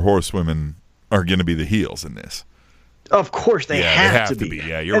MMA 4 horsewomen are going to be the heels in this. Of course, they have to be.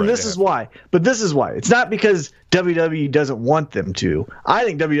 Yeah, you're and right. This is why. But this is why. It's not because WWE doesn't want them to. I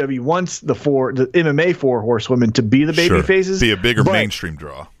think WWE wants the MMA 4 horsewomen to be the baby faces. Be a bigger mainstream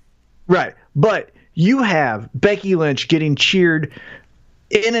draw. Right. But you have Becky Lynch getting cheered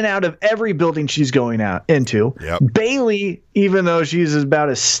in and out of every building she's going out into. Yep. Bayley, even though she's about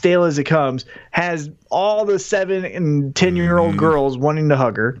as stale as it comes, has all the 7 and 10-year-old girls wanting to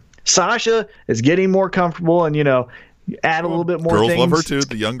hug her. Sasha is getting more comfortable and, add a little bit more girls things. Love her too.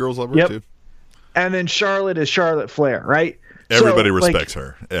 The young girls love her too. And then Charlotte is Charlotte Flair, right? Everybody respects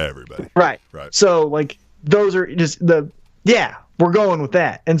her. Everybody. Right. So, those are just we're going with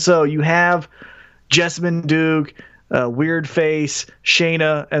that. And so you have Jessamine Duke, Weird Face,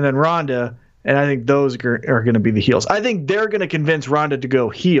 Shayna, and then Ronda. And I think those are going to be the heels. I think they're going to convince Ronda to go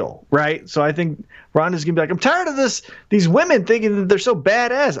heel, right? So I think Ronda's going to be like, I'm tired of these women thinking that they're so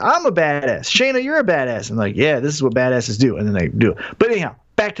badass. I'm a badass. Shayna, you're a badass. And yeah, this is what badasses do. And then they do it. But anyhow,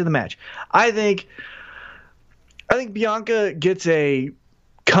 back to the match. I think Bianca gets a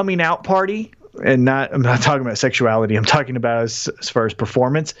coming out party. And I'm not talking about sexuality. I'm talking about as far as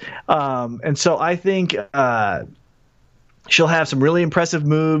performance. And so I think she'll have some really impressive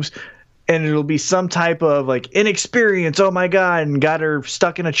moves. And it'll be some type of inexperience. Oh my God. And got her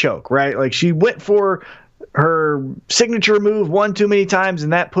stuck in a choke, right? She went for her signature move one too many times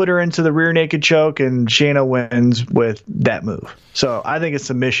and that put her into the rear naked choke and Shayna wins with that move. So I think a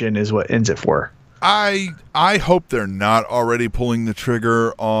submission is what ends it for her. I hope they're not already pulling the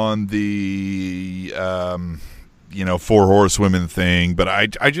trigger on the 4 horsewomen thing, but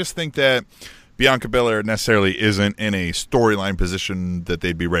I just think that Bianca Belair necessarily isn't in a storyline position that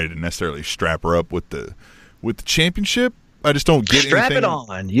they'd be ready to necessarily strap her up with the championship. I just don't get strap anything. it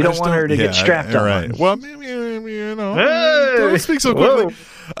on. You don't want her to get strapped on. Right. Well, maybe don't speak so quickly.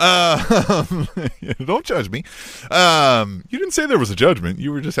 Don't judge me. You didn't say there was a judgment.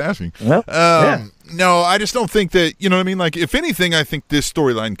 You were just asking. No, no, I just don't think that. You know what I mean? If anything, I think this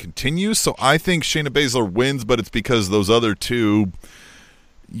storyline continues. So I think Shayna Baszler wins, but it's because those other two,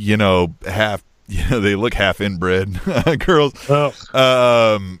 they look half inbred girls.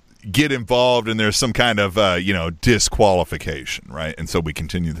 Get involved and there's some kind of disqualification, right? And so we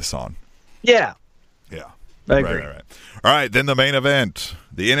continue this on. Yeah. I agree. Right. All right, then the main event,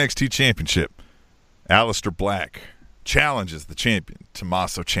 the NXT Championship. Aleister Black challenges the champion,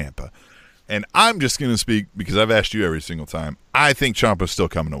 Tommaso Ciampa. And I'm just going to speak because I've asked you every single time. I think Ciampa's still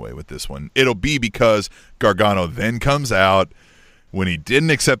coming away with this one. It'll be because Gargano then comes out when he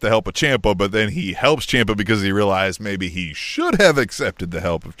didn't accept the help of Ciampa, but then he helps Ciampa because he realized maybe he should have accepted the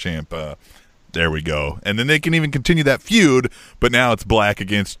help of Ciampa. There we go. And then they can even continue that feud, but now it's Black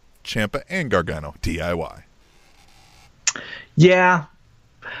against Ciampa and Gargano, DIY. Yeah.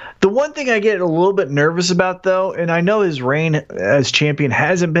 The one thing I get a little bit nervous about, though, and I know his reign as champion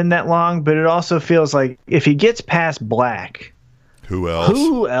hasn't been that long, but it also feels like if he gets past Black, who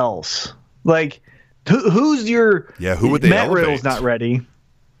else? Who's your... Yeah, who would they Matt elevate? Riddle's not ready.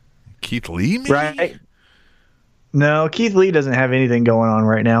 Keith Lee, maybe? Right? No, Keith Lee doesn't have anything going on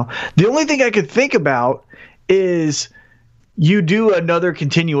right now. The only thing I could think about is you do another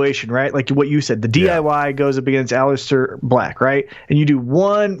continuation, right? Like what you said, the DIY goes up against Aleister Black, right? And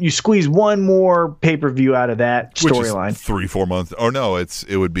you squeeze one more pay-per-view out of that storyline. 3-4 months. Or no, it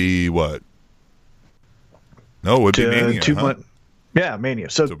would be what? No, it would be Mania. 2 months. Yeah, Mania.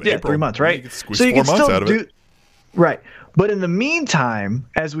 So April. 3 months, right? You could squeeze so you 4 can months still out of it. Right. But in the meantime,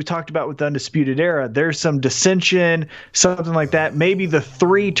 as we talked about with the Undisputed Era, there's some dissension, something like that. Maybe the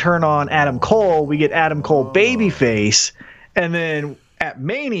 3 turn on Adam Cole. We get Adam Cole babyface. And then at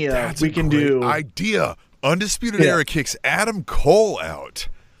Mania, we can do... idea. Undisputed Era kicks Adam Cole out.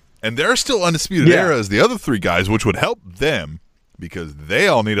 And they're still Undisputed Era as the other 3 guys, which would help them because they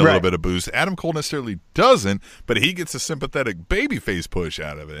all need a little bit of boost. Adam Cole necessarily doesn't, but he gets a sympathetic babyface push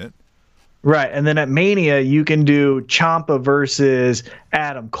out of it. Right, and then at Mania, you can do Ciampa versus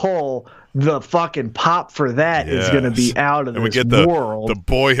Adam Cole. The fucking pop for that is going to be out of this we get world. The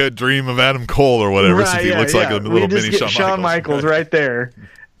boyhood dream of Adam Cole or whatever. Right, so he looks like a little mini Shawn Michaels right there.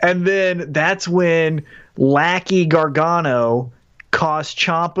 And then that's when Lackey Gargano cost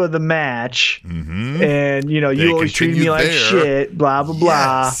Ciampa the match. Mm-hmm. And, you always treat me like shit, blah, blah,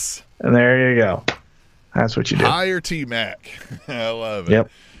 blah. Yes. And there you go. That's what you do. Hire T-Mac. I love it. Yep.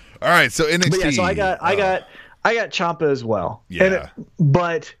 All right, so NXT. But yeah, so I got Ciampa as well. Yeah.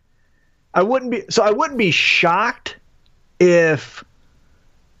 But I wouldn't be shocked if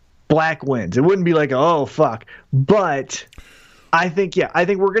Black wins. It wouldn't be like, oh fuck. But I think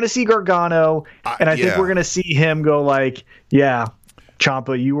we're gonna see Gargano, and I think we're gonna see him go like, yeah,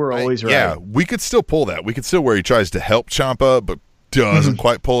 Ciampa, you were always right. Yeah, we could still pull that. We could still where he tries to help Ciampa, but doesn't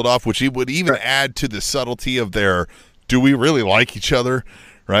quite pull it off, which he would even add to the subtlety of their, do we really like each other?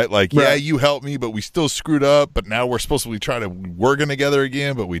 Right? Like, yeah, you helped me, but we still screwed up, but now we're supposed to be trying to working together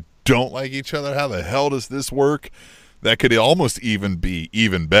again, but we don't like each other. How the hell does this work? That could almost even be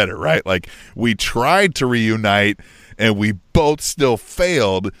even better, right? Like, we tried to reunite, and we both still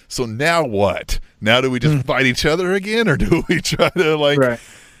failed, so now what? Now do we just fight each other again, or do we try to, like...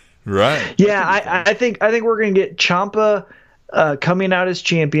 Right. Yeah, I think we're going to get Ciampa coming out as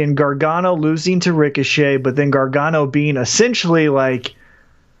champion, Gargano losing to Ricochet, but then Gargano being essentially, like...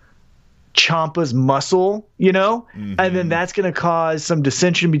 Ciampa's muscle, and then that's going to cause some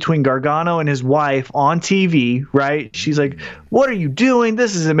dissension between Gargano and his wife on TV, right? She's like, what are you doing?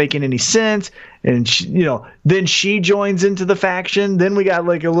 This isn't making any sense. And she, then she joins into the faction. Then we got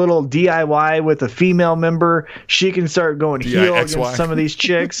like a little DIY with a female member. She can start going heel against some of these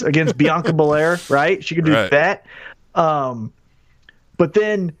chicks, against Bianca Belair, right? She could do that. But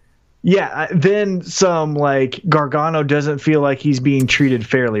then then some, like, Gargano doesn't feel like he's being treated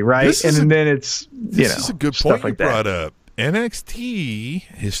fairly, right? Then it's, this is a good point you brought up. NXT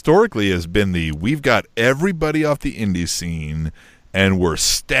historically has been we've got everybody off the indie scene and we're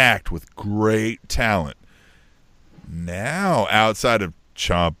stacked with great talent. Now, outside of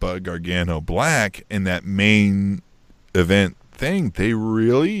Ciampa, Gargano, Black, in that main event thing, they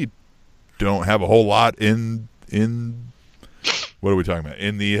really don't have a whole lot in what are we talking about?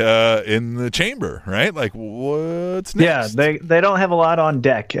 In the chamber, right? Like, what's next? Yeah, they don't have a lot on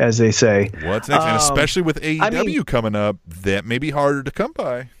deck, as they say. What's next? And especially with AEW coming up, that may be harder to come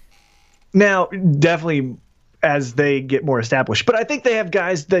by. Now, definitely as they get more established. But I think they have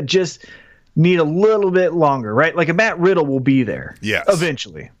guys that just need a little bit longer, right? Like a Matt Riddle will be there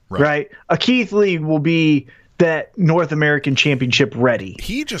eventually, right? A Keith Lee will be that North American Championship ready.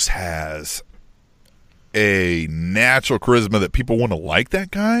 He just has a natural charisma that people want to like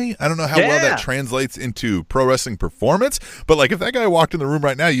that guy. I don't know how well that translates into pro wrestling performance, but like if that guy walked in the room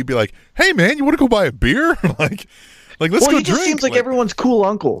right now, you'd be like, hey man, you want to go buy a beer? like let's go drink. He just seems like everyone's cool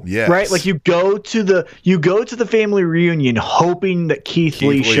uncle, right? Like you go to the family reunion hoping that Keith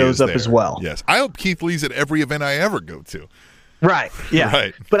Lee shows up as well. Yes. I hope Keith Lee's at every event I ever go to. Right. Yeah.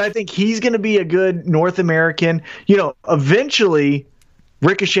 Right. But I think he's going to be a good North American, eventually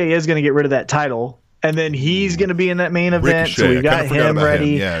Ricochet is going to get rid of that title. And then he's going to be in that main event, so we got him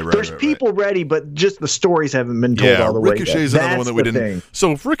ready. Yeah, There's people ready, but just the stories haven't been told all the way. Ricochet's another one that we didn't.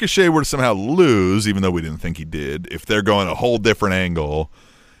 So if Ricochet were to somehow lose, even though we didn't think he did, if they're going a whole different angle,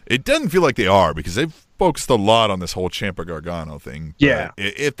 it doesn't feel like they are because they've focused a lot on this whole Ciampa Gargano thing. Yeah. But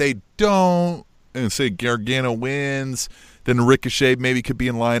if they don't, and say Gargano wins, then Ricochet maybe could be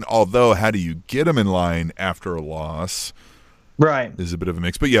in line. Although, how do you get him in line after a loss? Right. Is a bit of a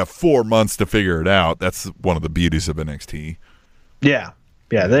mix. But yeah, 4 months to figure it out. That's one of the beauties of NXT. Yeah.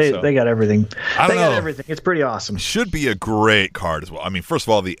 Yeah, they got everything. They got everything. It's pretty awesome. Should be a great card as well. I mean, first of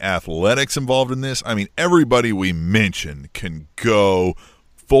all, the athletics involved in this. I mean, everybody we mentioned can go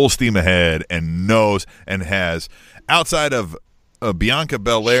full steam ahead and knows and has, outside of Bianca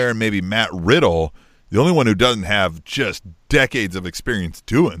Belair and maybe Matt Riddle, the only one who doesn't have just decades of experience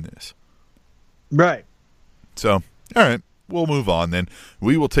doing this. Right. So, all right. We'll move on then.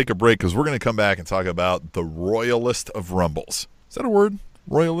 We will take a break because we're going to come back and talk about the Royalist of Rumbles. Is that a word?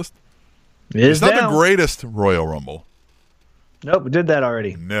 Royalist? It's not the greatest Royal Rumble. Nope, we did that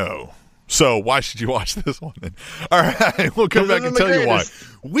already. No. So why should you watch this one then? All right, we'll come back and tell you why.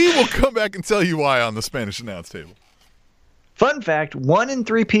 We will come back and tell you why on the Spanish Announce Table. Fun fact, 1 in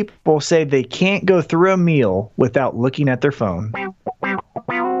 3 people say they can't go through a meal without looking at their phone.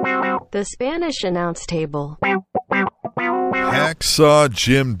 The Spanish Announce Table. Hacksaw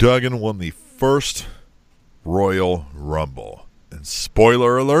Jim Duggan won the first Royal Rumble. And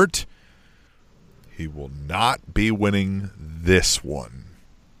spoiler alert, he will not be winning this one.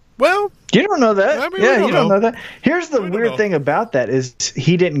 Well, you don't know that. I mean, you don't know that. Here's the weird thing about that is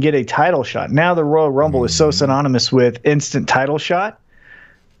he didn't get a title shot. Now the Royal Rumble is so synonymous with instant title shot.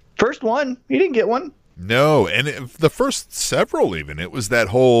 First one, he didn't get one. No, and the first several even. It was that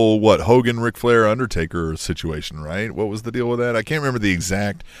whole, Hogan, Ric Flair, Undertaker situation, right? What was the deal with that? I can't remember the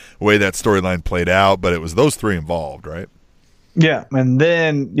exact way that storyline played out, but it was those three involved, right? Yeah, and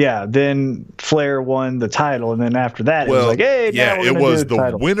then Flair won the title, and then after that, it was like, hey, it was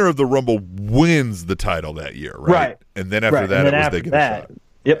the winner of the Rumble wins the title that year, right? And then after that, it was they get a shot.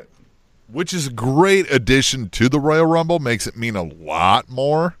 Yep. Which is a great addition to the Royal Rumble, makes it mean a lot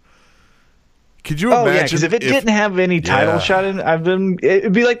more. Could you Oh imagine? yeah, because if it didn't have any title shot in,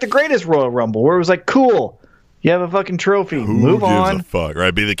 it'd be like the greatest Royal Rumble, where it was like, cool, you have a fucking trophy, who move gives on. a fuck,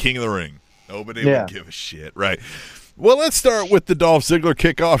 right? Be the king of the ring. Nobody Yeah. would give a shit, right? Well, let's start with the Dolph Ziggler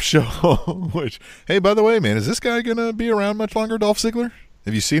kickoff show. Which, hey, by the way, man, is this guy gonna be around much longer, Dolph Ziggler?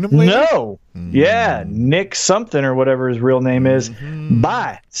 Have you seen him lately? No, yeah, Nick something or whatever his real name is.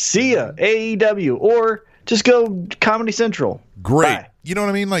 Bye, see ya, AEW, or just go Comedy Central. Great. Bye. You know what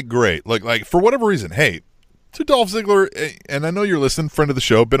I mean? Like, great. Like for whatever reason, hey, to Dolph Ziggler, and I know you're listening, friend of the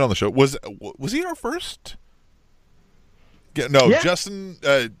show, been on the show. Was he our first? No, Yeah. Justin,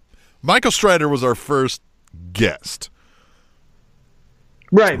 Michael Strider was our first guest.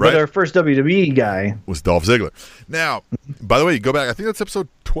 Right, Right. but our first WWE guy. Was Dolph Ziggler. Now, by the way, you go back, I think that's episode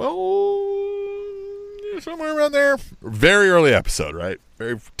 12, somewhere around there. Very early episode, right?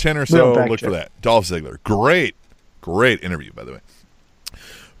 Very 10 or so. fact Look check. for that. Dolph Ziggler. Great interview, by the way.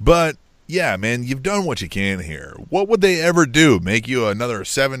 But, yeah, man, you've done what you can here. What would they ever do? Make you another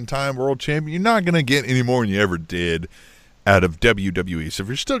 7-time world champion? You're not going to get any more than you ever did out of WWE. So if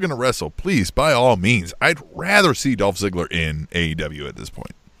you're still going to wrestle, please, by all means, I'd rather see Dolph Ziggler in AEW at this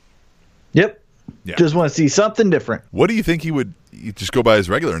point. Yep. Yeah. Just want to see something different. What do you think he'd just go by his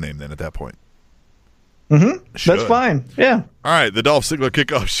regular name then at that point? That's fine. Yeah. All right, the Dolph Ziggler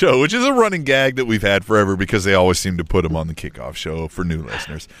kickoff show, which is a running gag that we've had forever because they always seem to put him on the kickoff show for new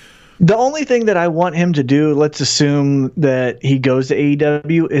listeners. The only thing that I want him to do, let's assume that he goes to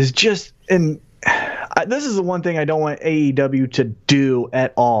AEW, is just, and this is the one thing I don't want AEW to do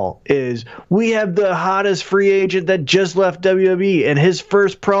at all, is we have the hottest free agent that just left WWE, and his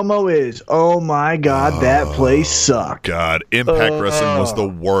first promo is, oh my God, that place sucked. God, Impact Wrestling was the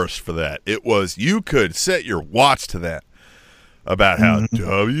worst for that. It was, you could set your watch to that about how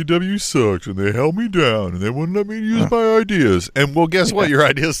WWE sucks and they held me down and they wouldn't let me use my ideas. And well, guess what? Your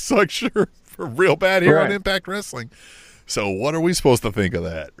ideas suck, sure, for real bad here on Right. Impact Wrestling. So what are we supposed to think of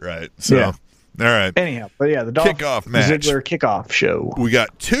that, right? So, Yeah. all right. Anyhow, but yeah, the Dolph Kickoff match. Ziggler kickoff show. We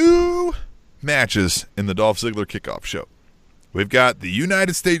got 2 matches in the Dolph Ziggler kickoff show. We've got the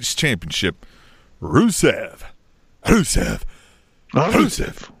United States Championship, Rusev.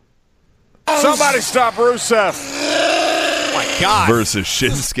 Somebody stop Rusev. Oh my God. Versus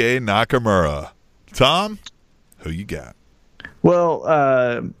Shinsuke Nakamura. Tom, who you got?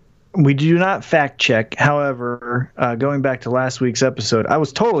 Well, we do not fact check. However, going back to last week's episode, I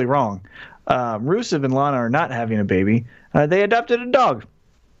was totally wrong. Rusev and Lana are not having a baby. They adopted a dog.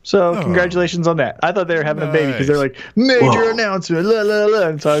 So congratulations on that. I thought they were having a baby because they're like, major announcement, la, la, la.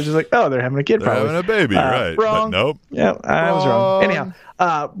 And so I was just like, oh, they're having a kid They're probably. having a baby, right. Wrong. But nope. Yeah, I was wrong. Anyhow,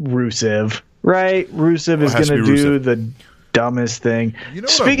 Rusev, right? Rusev is has to going to be do Rusev. the dumbest thing. You know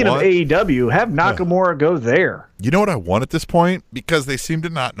what I Speaking of want? AEW, have Nakamura go there. You know what I want at this point? Because they seem to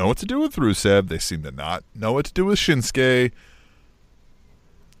not know what to do with Rusev. They seem to not know what to do with Shinsuke.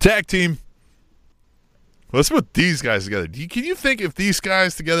 Tag team. Let's put these guys together. Can you think if these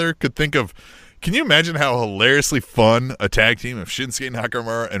guys together could think of... Can you imagine how hilariously fun a tag team of Shinsuke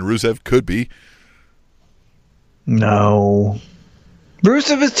Nakamura and Rusev could be? No.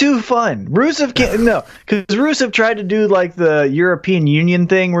 Rusev is too fun. Rusev can't, no, because Rusev tried to do like the European Union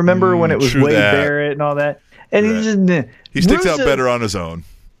thing. Remember when it was true Wade that. Barrett and all that? And Right. he just He sticks out Rusev- better on his own.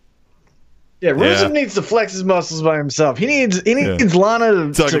 Yeah, Rusev Yeah. needs to flex his muscles by himself. He needs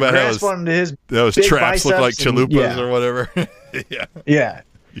Lana Talk to about how grasp his- onto his Those big traps look like biceps and- chalupas or whatever. Yeah. Yeah.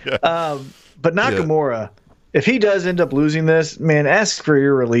 Yeah. But Nakamura, if he does end up losing this, man, ask for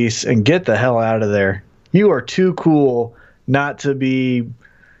your release and get the hell out of there. You are too cool not to be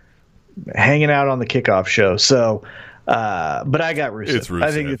hanging out on the kickoff show. So, but I got Rusev. It's Rusev,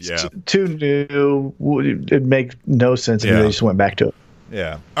 I think it's yeah. too new. It'd make no sense if Yeah. they just went back to it.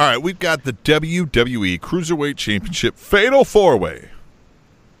 Yeah. All right, we've got the WWE Cruiserweight Championship Fatal 4-Way.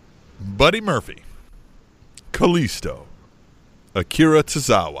 Buddy Murphy, Kalisto, Akira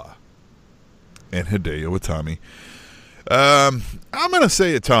Tozawa, and Hideo Itami. I'm going to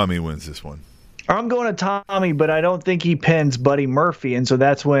say Itami wins this one. I'm going to Tommy, but I don't think he pins Buddy Murphy. And so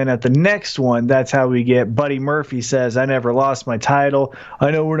that's when at the next one, that's how we get Buddy Murphy says, I never lost my title.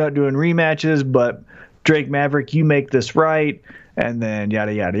 I know we're not doing rematches, but Drake Maverick, you make this right. And then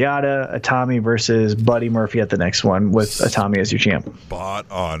yada, yada, yada. Itami versus Buddy Murphy at the next one with Itami as your champ. Spot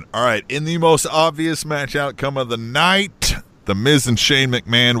on. All right, in the most obvious match outcome of the night, The Miz and Shane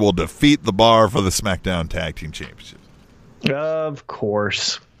McMahon will defeat the Bar for the SmackDown Tag Team Championship. Of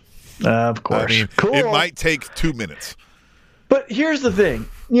course. Of course. I mean, cool. it might take 2 minutes. But here's the thing.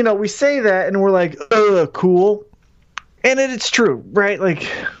 You know, we say that and we're like, cool. And it's true, right? Like,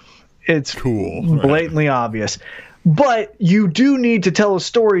 it's Cool. blatantly obvious. But you do need to tell a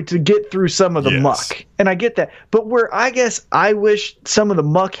story to get through some of the Yes. muck. And I get that. But where I guess I wish some of the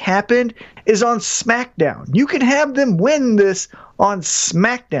muck happened is on SmackDown. You can have them win this on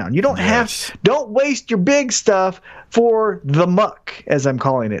SmackDown. You don't Yes. don't waste your big stuff for the muck, as I'm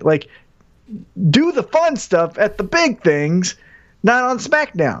calling it. Like, do the fun stuff at the big things, not on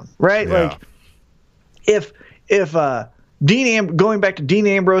SmackDown, right? Yeah. Like, if going back to Dean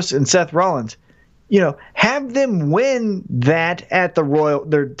Ambrose and Seth Rollins, have them win that at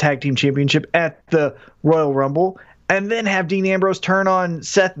their tag team championship at the Royal Rumble, and then have Dean Ambrose turn on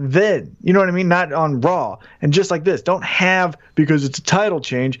Seth then. You know what I mean? Not on Raw. And just like this, don't have, because it's a title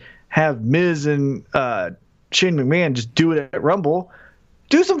change, have Miz and Shane McMahon just do it at Rumble.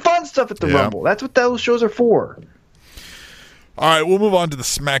 Do some fun stuff at the Rumble. That's what those shows are for. All right, we'll move on to the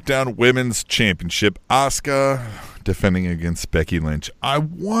SmackDown Women's Championship. Asuka defending against Becky Lynch. I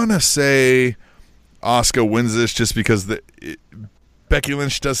want to say Asuka wins this just because Becky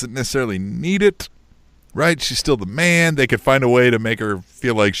Lynch doesn't necessarily need it, right? She's still the man. They could find a way to make her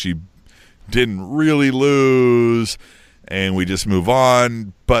feel like she didn't really lose, and we just move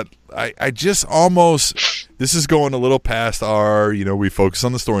on. But I just almost, this is going a little past our, we focus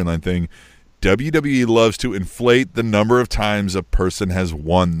on the storyline thing. WWE loves to inflate the number of times a person has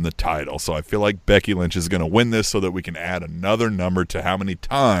won the title. So I feel like Becky Lynch is going to win this so that we can add another number to how many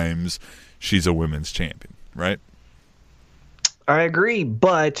times she's a women's champion, right? I agree,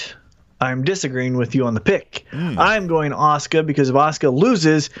 but I'm disagreeing with you on the pick. I'm going Asuka because if Asuka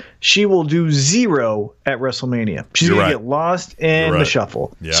loses, she will do 0 at WrestleMania. She's going to get lost in the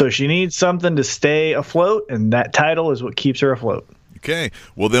shuffle. Yeah. So she needs something to stay afloat, and that title is what keeps her afloat. Okay,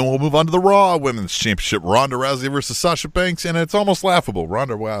 well then we'll move on to the Raw Women's Championship. Ronda Rousey versus Sasha Banks, and it's almost laughable.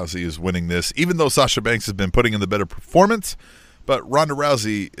 Ronda Rousey is winning this, even though Sasha Banks has been putting in the better performance. But Ronda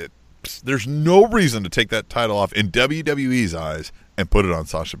Rousey, there's no reason to take that title off in WWE's eyes and put it on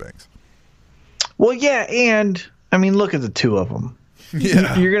Sasha Banks. Well, yeah, and I mean, look at the two of them.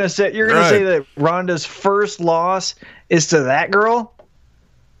 Yeah, You're gonna say that Ronda's first loss is to that girl?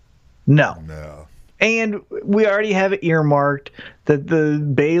 No. And we already have it earmarked that the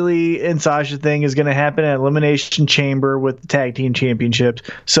Bayley and Sasha thing is going to happen at Elimination Chamber with the Tag Team Championships.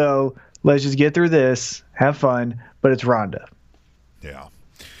 So let's just get through this, have fun, but it's Ronda. Yeah.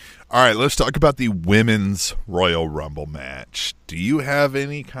 All right, let's talk about the Women's Royal Rumble match. Do you have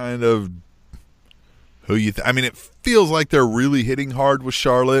any kind of who you I mean, it feels like they're really hitting hard with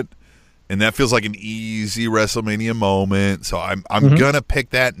Charlotte. And that feels like an easy WrestleMania moment. So I'm going to pick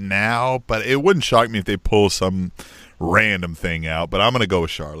that now, but it wouldn't shock me if they pull some random thing out. But I'm going to go with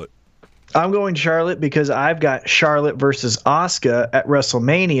Charlotte. I'm going Charlotte because I've got Charlotte versus Asuka at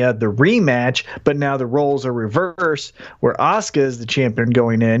WrestleMania, the rematch, but now the roles are reversed, where Asuka is the champion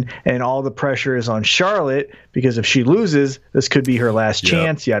going in, and all the pressure is on Charlotte because if she loses, this could be her last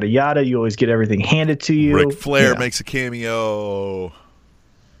chance, yada, yada. You always get everything handed to you. Ric Flair makes a cameo.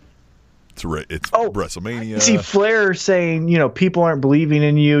 It's WrestleMania. See Flair saying, people aren't believing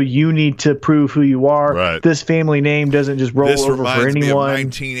in you. You need to prove who you are. Right. This family name doesn't just roll over for anyone. Me of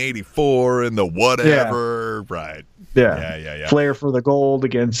 1984 and the whatever. Yeah. Right. Yeah. Flair for the gold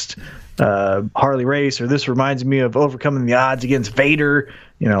against Harley Race, or this reminds me of overcoming the odds against Vader.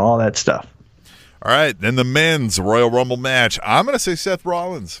 All that stuff. All right. Then the men's Royal Rumble match. I'm going to say Seth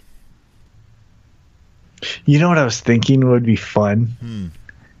Rollins. You know what I was thinking would be fun?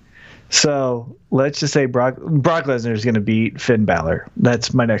 So let's just say Brock Lesnar is going to beat Finn Balor.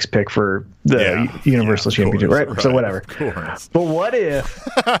 That's my next pick for the Universal Championship, right? So whatever. But what if?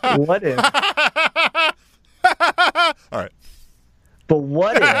 All right. But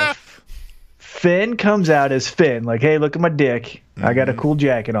what if Finn comes out as Finn, like, hey, look at my dick. I got a cool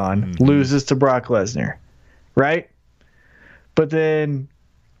jacket on. Loses to Brock Lesnar, right? But then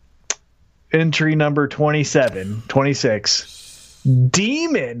entry number 26,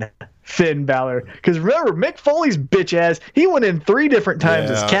 Demon Finn Balor. Because remember, Mick Foley's bitch ass, he went in 3 different times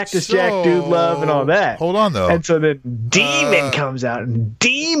as Cactus Jack, Dude Love, and all that. Hold on, though. And so then Demon comes out, and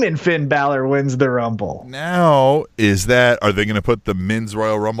Demon Finn Balor wins the Rumble. Now, are they going to put the men's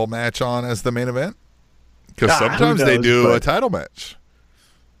Royal Rumble match on as the main event? Because sometimes they do a title match.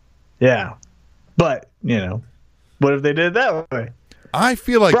 Yeah. But, what if they did it that way? I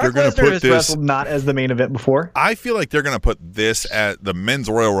feel like they're going to put has this wrestled not as the main event before. I feel like they're going to put this at the men's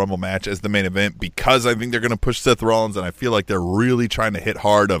Royal Rumble match as the main event because I think they're going to push Seth Rollins, and I feel like they're really trying to hit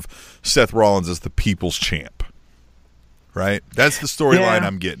hard of Seth Rollins as the people's champ. Right? That's the storyline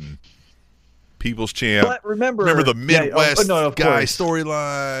I'm getting. People's champ. But remember the Midwest guy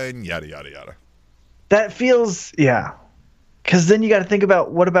storyline, yada, yada, yada. That feels, Because then you got to think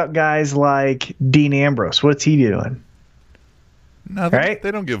about, what about guys like Dean Ambrose? What's he doing? No,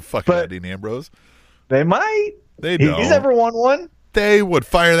 they don't give a fuck about Dean Ambrose. They might. They don't. He's never won one. They would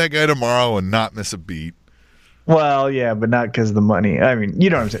fire that guy tomorrow and not miss a beat. Well, yeah, but not because of the money. I mean, you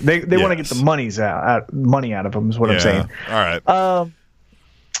know what I'm saying. They want to get the money out of him is what I'm saying. All right.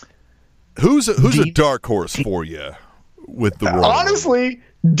 Who's a dark horse for you with the Royal honestly,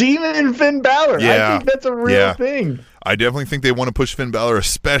 Demon and Finn Balor. Yeah. I think that's a real thing. I definitely think they want to push Finn Balor,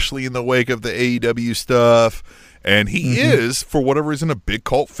 especially in the wake of the AEW stuff. And he is, for whatever reason, a big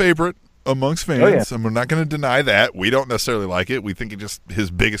cult favorite amongst fans. And we're not going to deny that. We don't necessarily like it. We think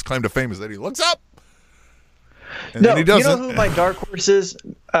his biggest claim to fame is that he looks up. And then he doesn't. You know who my dark horse is?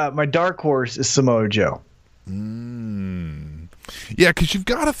 My dark horse is Samoa Joe. Yeah, because you've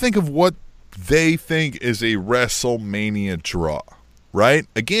got to think of what they think is a WrestleMania draw, right?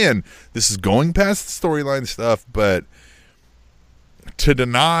 Again, this is going past the storyline stuff, but to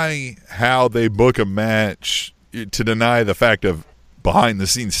deny how they book a match, to deny the fact of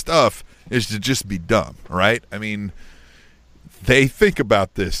behind-the-scenes stuff is to just be dumb, right? I mean, they think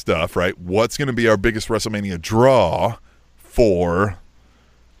about this stuff, right? What's going to be our biggest WrestleMania draw for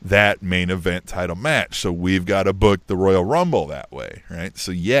that main event title match? So we've got to book the Royal Rumble that way, right?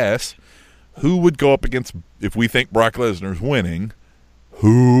 So yes, who would go up against, if we think Brock Lesnar's winning,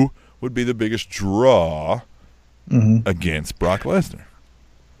 who would be the biggest draw against Brock Lesnar?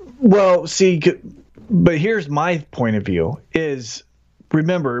 Well, see, but here's my point of view is,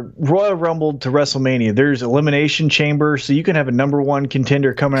 remember, Royal Rumble to WrestleMania, there's Elimination Chamber, so you can have a number one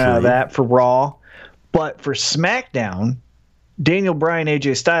contender coming out of that for Raw. But for SmackDown, Daniel Bryan,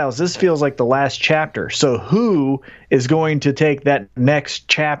 AJ Styles, this feels like the last chapter. So who is going to take that next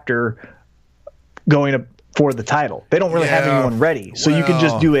chapter going up for the title? They don't really have anyone ready. So you can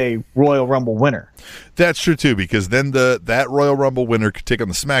just do a Royal Rumble winner. That's true, too, because then that Royal Rumble winner could take on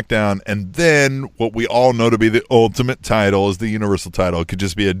the SmackDown, and then what we all know to be the ultimate title is the Universal title. It could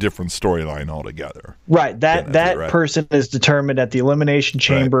just be a different storyline altogether. Right. That person is determined at the Elimination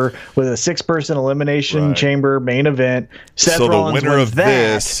Chamber with a 6-person Elimination Chamber main event. Seth Rollins the winner of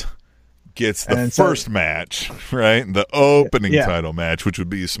this gets the first match, right? The opening title match, which would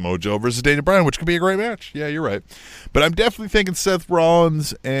be Samoa Joe versus Daniel Bryan, which could be a great match. Yeah, you're right. But I'm definitely thinking Seth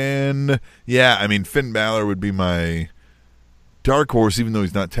Rollins, and I mean, Finn Balor would be my dark horse, even though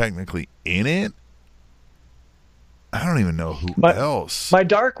he's not technically in it. I don't even know who else. My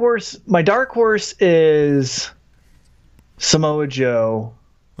dark horse is Samoa Joe.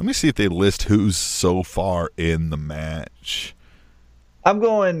 Let me see if they list who's so far in the match. I'm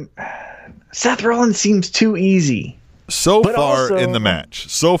going, Seth Rollins seems too easy. So far in the match.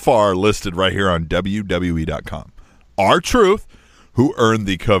 So far listed right here on WWE.com. R-Truth, who earned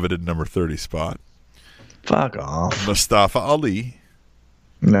the coveted number 30 spot. Fuck off. Mustafa Ali.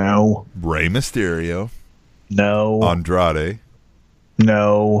 No. Rey Mysterio. No. Andrade.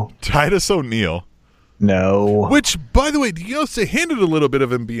 No. Titus O'Neil. No. Which, by the way, they hinted a little bit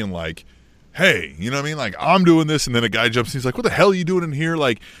of him being like, hey, you know what I mean? Like, I'm doing this, and then a guy jumps and he's like, what the hell are you doing in here?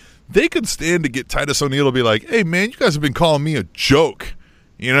 Like, they could stand to get Titus O'Neil to be like, hey, man, you guys have been calling me a joke.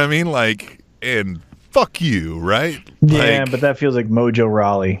 You know what I mean? Like, and fuck you, right? Yeah, like, but that feels like Mojo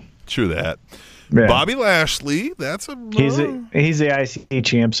Rawley. True that. Yeah. Bobby Lashley, that's a... He's the IC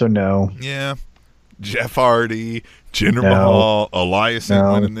champ, so no. Yeah. Jeff Hardy, Jinder Mahal, Elias ain't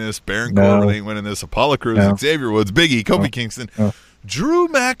winning this, Baron Corbin ain't winning this, Apollo Crews, Xavier Woods, Big E, Kofi Kingston. Drew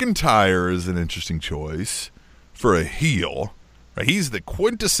McIntyre is an interesting choice for a heel. Right? He's the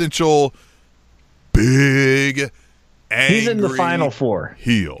quintessential big, angry he's in the Final Four.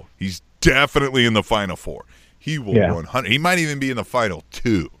 Heel. He's definitely in the Final Four. He will 100. He might even be in the Final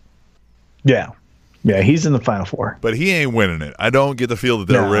 2. Yeah. Yeah, he's in the Final Four. But he ain't winning it. I don't get the feel that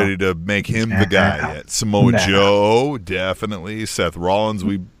they're ready to make him the guy yet. Samoa Joe, definitely. Seth Rollins,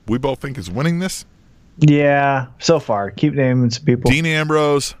 we both think is winning this. Yeah, so far. Keep naming some people. Dean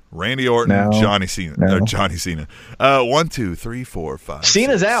Ambrose, Randy Orton, Johnny Cena. Johnny Cena. 1, 2, 3, 4, 5,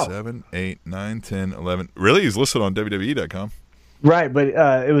 Cena's 6, out. 7, 8, 9, 10, 11. Really? He's listed on WWE.com. Right, but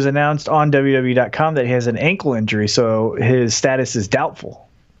it was announced on WWE.com that he has an ankle injury, so his status is doubtful.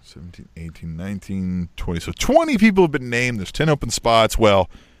 17, 18, 19, 20. So 20 people have been named. There's 10 open spots. Well,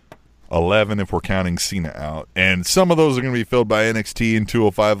 11 if we're counting Cena out. And some of those are going to be filled by NXT and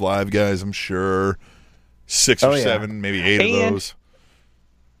 205 Live guys, I'm sure. 6 or 7, maybe 8 of those.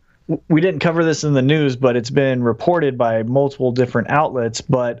 We didn't cover this in the news, but it's been reported by multiple different outlets.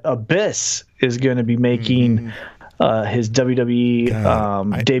 But Abyss is going to be making his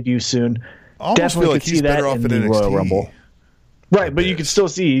WWE debut soon. I almost feel like he's better off in NXT. Royal Rumble. Right, but you can still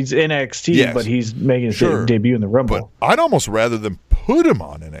see he's NXT, Yes. but he's making his Sure. debut in the Rumble. But I'd almost rather them put him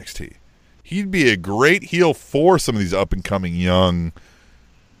on NXT. He'd be a great heel for some of these up-and-coming young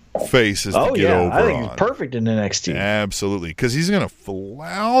faces to get over I think on. he's perfect in NXT. Absolutely, because he's going to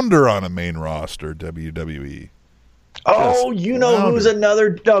flounder on a main roster WWE. Oh, Just you know who's flounder.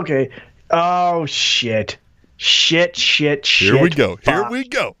 another? Okay. Oh shit. Shit. Here we go. Here we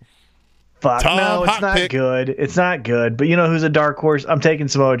go. Fuck. Tom, No, it's hot not pick. good. It's not good. But you know who's a dark horse? I'm taking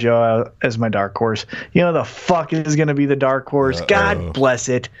Samoa Joe as my dark horse. You know the fuck is going to be the dark horse? God bless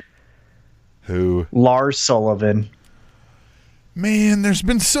it. Who? Lars Sullivan. Man, there's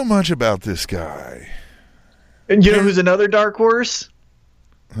been so much about this guy. And you know who's another dark horse?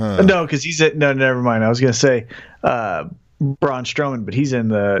 Huh. No, because he's at. No, never mind. I was going to say Braun Strowman, but he's in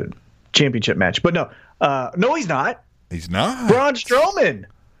the championship match. But no. No, he's not. He's not. Braun Strowman.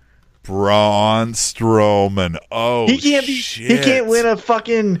 Braun Strowman. Oh, He can't be. shit. He can't win a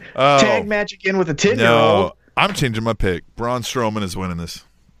fucking tag match again with a 10-year-old. No, I'm changing my pick. Braun Strowman is winning this.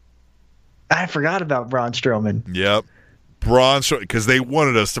 I forgot about Braun Strowman. Yep. Braun Strowman, because they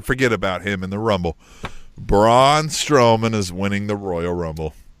wanted us to forget about him in the Rumble. Braun Strowman is winning the Royal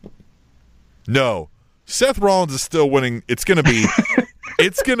Rumble. No, Seth Rollins is still winning. It's going to be,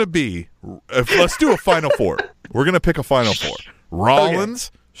 let's do a Final Four. We're going to pick a Final Four.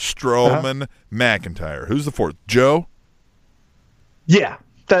 Rollins, Strowman, McIntyre. Who's the fourth? Joe? Yeah.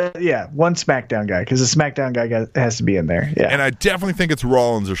 One SmackDown guy, because the SmackDown guy has to be in there. Yeah. And I definitely think it's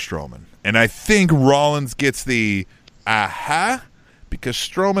Rollins or Strowman. And I think Rollins gets the because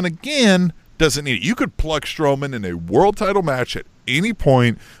Strowman, again, doesn't need it. You could plug Strowman in a world title match at any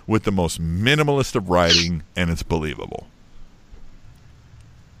point with the most minimalist of writing, and it's believable.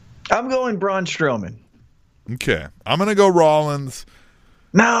 I'm going Braun Strowman. Okay. I'm going to go Rollins.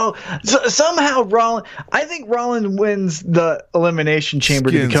 No, somehow Rollins. I think Rollins wins the Elimination Chamber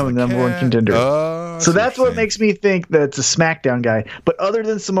to Skins become the the number one cat. contender. I So see that's what what you're makes me think that it's a SmackDown guy. But other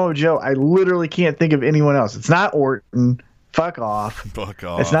than Samoa Joe, I literally can't think of anyone else. It's not Orton. Fuck off. saying. Fuck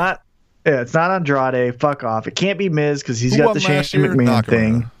off. It's not. Yeah, it's not Andrade. Fuck off. It can't be Miz because he's Who got won the Shane last year? McMahon Nakamura.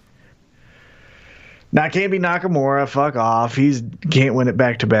 thing. Now it can't be Nakamura. Fuck off. He's can't win it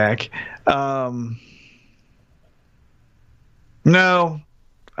back to back. No.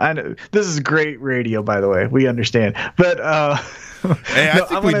 I know this is great radio, by the way. We understand, but Hey, I no,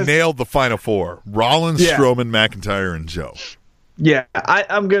 think we nailed the Final Four. Rollins, Yeah. Strowman, McIntyre, and Joe. Yeah,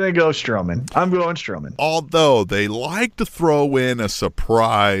 I'm gonna go Strowman. I'm going Strowman. Although they like to throw in a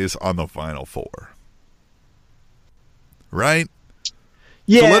surprise on the Final Four. Right?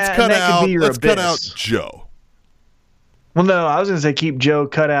 Yeah, So let's and cut that could out be your Abyss. Joe. Well, no, I was gonna say keep Joe.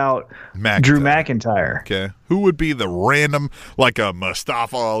 Cut out Drew McIntyre. Okay. Who would be the random, like a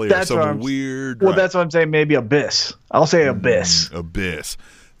Mustafa Ali That's or what some I'm- weird? Well, right. that's what I'm saying. Maybe Abyss. I'll say Abyss. Abyss.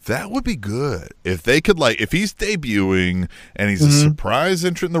 That would be good if they could, like, if he's debuting and he's Mm-hmm. a surprise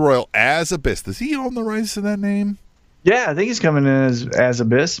entrant in the Royal as Abyss. Does he own the rights to that name? Yeah, I think he's coming in as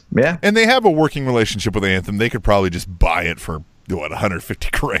Abyss. Yeah. And they have a working relationship with Anthem. They could probably just buy it for what, 150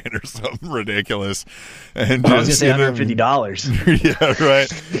 grand or something ridiculous. And I was gonna say you know, $150. yeah,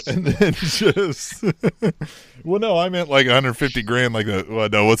 right. And then just well, no, I meant like 150 grand. Like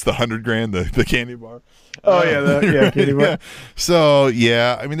what's the 100 grand? The candy bar. Oh yeah, candy bar. Yeah. So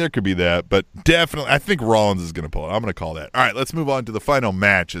yeah, I mean there could be that, but definitely I think Rollins is going to pull it. I'm going to call that. All right, let's move on to the final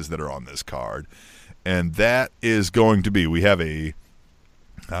matches that are on this card, and that is going to be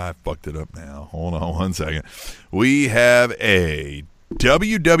I fucked it up now. Hold on one second. We have a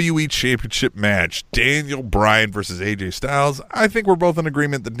WWE Championship match. Daniel Bryan versus AJ Styles. I think we're both in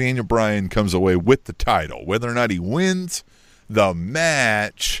agreement that Daniel Bryan comes away with the title. Whether or not he wins the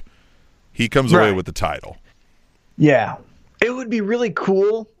match, he comes away Right. with the title. Yeah. It would be really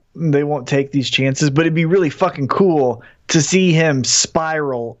cool. They won't take these chances, but it'd be really fucking cool to see him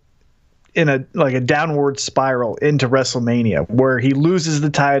spiral in a downward spiral into WrestleMania where he loses the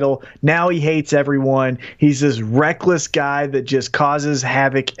title. Now he hates everyone. He's this reckless guy that just causes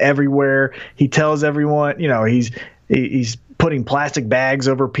havoc everywhere. He tells everyone, he's putting plastic bags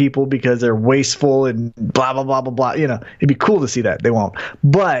over people because they're wasteful and blah, blah, blah, blah, blah. It'd be cool to see that. They won't.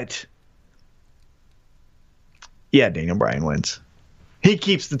 But yeah, Daniel Bryan wins. He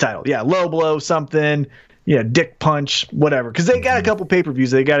keeps the title. Yeah, low blow, something. Yeah, dick punch, whatever. Because they got a couple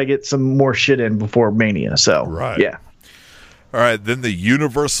pay-per-views. They got to get some more shit in before Mania. So, Right. yeah. All right, then the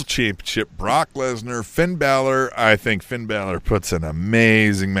Universal Championship, Brock Lesnar, Finn Balor. I think Finn Balor puts an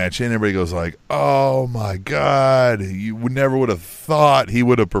amazing match in. Everybody goes like, oh, my God. You never would have thought he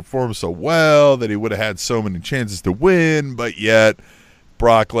would have performed so well, that he would have had so many chances to win, but yet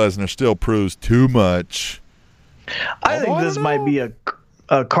Brock Lesnar still proves too much. I think this might be a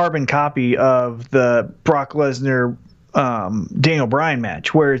carbon copy of the Brock Lesnar Daniel Bryan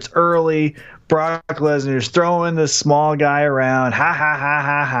match, where it's early. Brock Lesnar's throwing the small guy around. Ha ha ha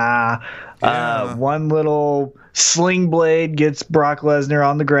ha ha. Yeah. One little sling blade gets Brock Lesnar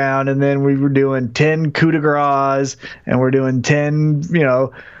on the ground, and then we were doing 10 coup de grace, and we're doing 10,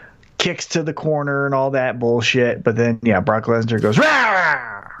 kicks to the corner and all that bullshit. But then, Brock Lesnar goes,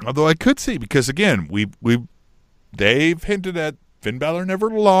 rah! Although I could see, because again, they've hinted at Finn Balor never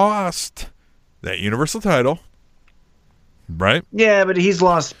lost that Universal title, right? Yeah, but he's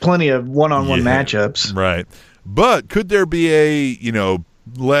lost plenty of one-on-one matchups. Right. But could there be a,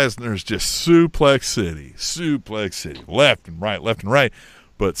 Lesnar's just suplex city, left and right,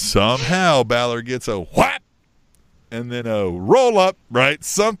 but somehow Balor gets a whap and then a roll up, right?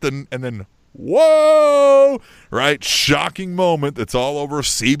 Something, and then whoa, right? Shocking moment that's all over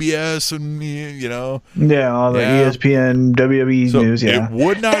CBS and, Yeah, all the ESPN, WWE news, It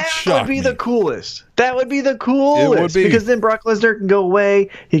would not shock That would be me. the coolest. That would be the coolest. It would be. Because then Brock Lesnar can go away.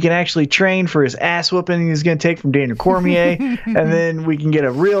 He can actually train for his ass whooping he's going to take from Daniel Cormier. And then we can get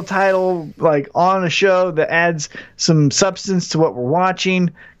a real title on a show that adds some substance to what we're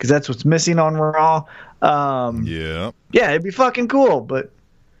watching, because that's what's missing on Raw. Yeah, it'd be fucking cool, but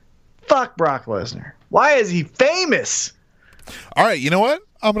fuck Brock Lesnar. Why is he famous? All right, you know what?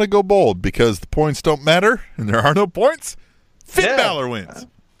 I'm going to go bold because the points don't matter and there are no points. Finn Balor wins.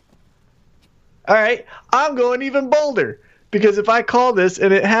 All right, I'm going even bolder, because if I call this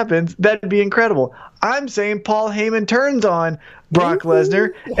and it happens, that'd be incredible. I'm saying Paul Heyman turns on Brock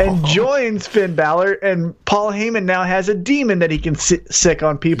Lesnar and joins Finn Balor, and Paul Heyman now has a demon that he can sick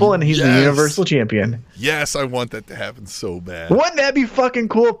on people, and he's the Universal Champion. Yes, I want that to happen so bad. Wouldn't that be fucking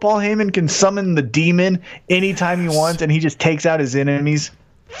cool if Paul Heyman can summon the demon anytime he wants and he just takes out his enemies?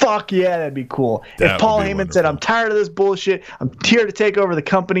 Fuck yeah, that'd be cool. That if Paul would be Heyman said, I'm tired of this bullshit, I'm here to take over the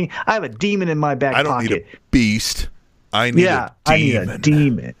company, I have a demon in my back pocket. I don't need a beast. I need a demon. I need a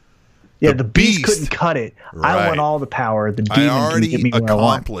demon. Yeah, the beast couldn't cut it. Right. I want all the power. The demon I already can get me what I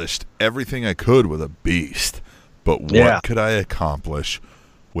want. accomplished everything I could with a beast, but what could I accomplish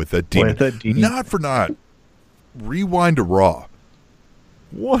with a demon? Not for not. Rewind to Raw.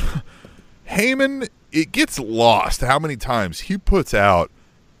 What? Heyman, it gets lost how many times he puts out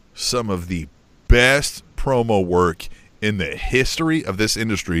some of the best promo work in the history of this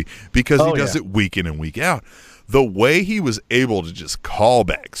industry, because he does it week in and week out. The way he was able to just call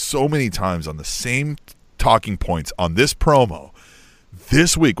back so many times on the same talking points on this promo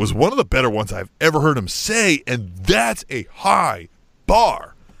this week was one of the better ones I've ever heard him say, and that's a high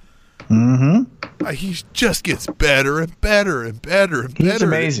bar. Mm-hmm. He just gets better and better and better and better. He's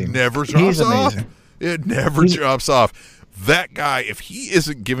amazing. It never drops off. Amazing. It never drops off. That guy, if he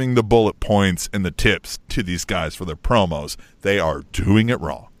isn't giving the bullet points and the tips to these guys for their promos, they are doing it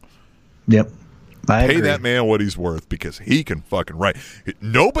wrong. Yep. I Pay agree. that man what he's worth, because he can fucking write.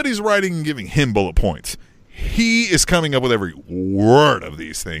 Nobody's writing and giving him bullet points. He is coming up with every word of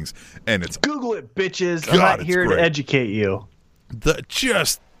these things, and it's Google it, bitches. God, I'm not it's here great. to educate you.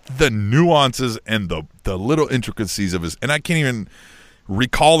 the nuances and the little intricacies of his, and I can't even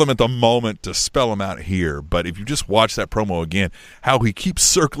recall them at the moment to spell them out here, but if you just watch that promo again, how he keeps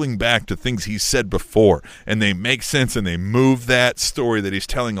circling back to things he said before, and they make sense, and they move that story that he's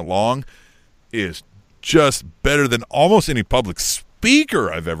telling along, is just better than almost any public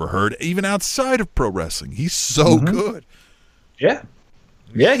speaker I've ever heard, even outside of pro wrestling. He's so good. Yeah.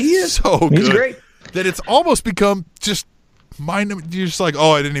 Yeah, he is. So good. He's great. That it's almost become just you're just like,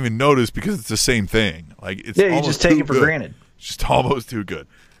 oh, I didn't even notice, because it's the same thing. Like, it's Yeah, you almost just take too it for good. granted. It's just almost too good.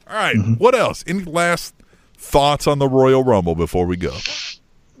 All right, what else? Any last thoughts on the Royal Rumble before we go?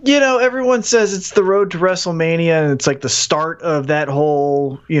 You know, everyone says it's the road to WrestleMania, and it's like the start of that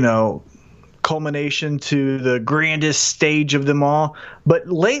whole, culmination to the grandest stage of them all. But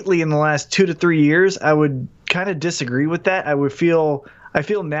lately, in the last 2 to 3 years, I would kind of disagree with that. I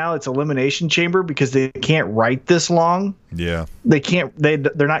feel now it's Elimination Chamber, because they can't write this long. Yeah.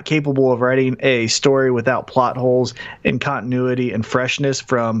 They're not capable of writing a story without plot holes and continuity and freshness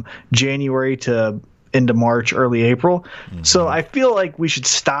from January to into March, early April. So I feel like we should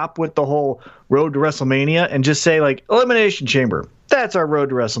stop with the whole road to WrestleMania and just say, like, Elimination Chamber. That's our road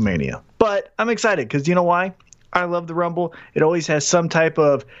to WrestleMania. But I'm excited, because you know why? I love the Rumble. It always has some type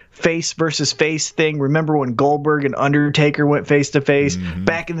of face versus face thing. Remember when Goldberg and Undertaker went face to face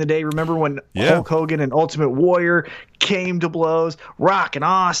back in the day? Remember when Hulk Hogan and Ultimate Warrior came to blows? Rock and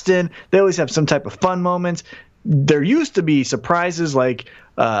Austin. They always have some type of fun moments. there used to be surprises like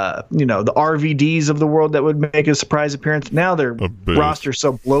the RVDs of the world that would make a surprise appearance. Now their roster's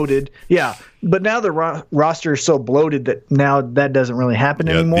so bloated. Yeah, but now the roster is so bloated that now that doesn't really happen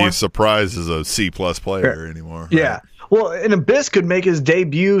anymore. The surprise is a C+ player anymore. Right? Yeah. Well, and Abyss could make his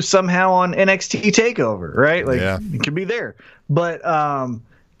debut somehow on NXT TakeOver, right? Like, it could be there. But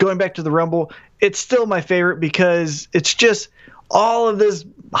going back to the Rumble, it's still my favorite because it's just all of this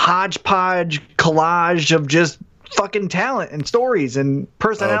hodgepodge collage of just fucking talent and stories and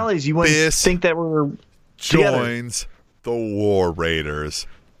personalities. You wouldn't think that were joins together. The War Raiders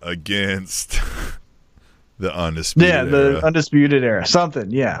against the Undisputed Era. The Undisputed Era.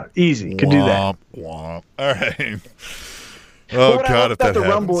 Something, easy. Could do that. Womp. All right. Oh, what God, if that happens. The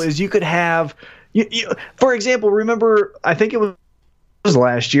Rumble is you could have, for example, remember, I think it was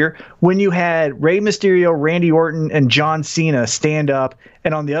last year when you had Rey Mysterio, Randy Orton, and John Cena stand up,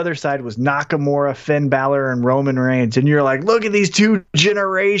 and on the other side was Nakamura, Finn Balor, and Roman Reigns, and you're like, look at these two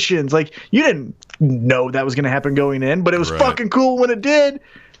generations. Like, you didn't know that was going to happen going in, but it was fucking cool when it did.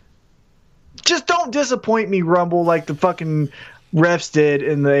 Just don't disappoint me, Rumble, like the fucking refs did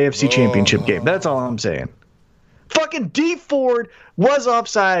in the AFC Championship game. That's all I'm saying. Fucking D Ford was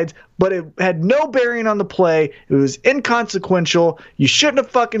offsides, but it had no bearing on the play. It was inconsequential. You shouldn't have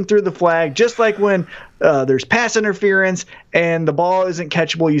fucking threw the flag. Just like when there's pass interference and the ball isn't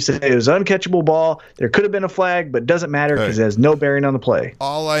catchable, you say it was an uncatchable ball. There could have been a flag, but it doesn't matter because it has no bearing on the play.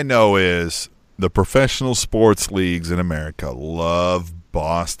 All I know is the professional sports leagues in America love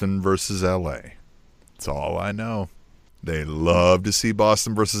Boston versus L.A. That's all I know. They love to see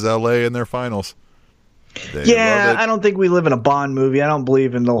Boston versus L.A. in their finals. I don't think we live in a Bond movie. I don't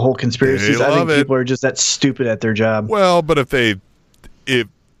believe in the whole conspiracies. I think people are just that stupid at their job. Well, but if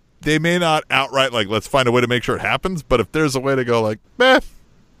they may not outright like, let's find a way to make sure it happens, but if there's a way to go like,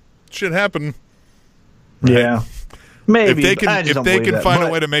 shit happen. Right? Yeah. Maybe. If they can find a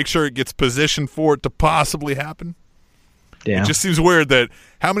way to make sure it gets positioned for it to possibly happen. Yeah. It just seems weird that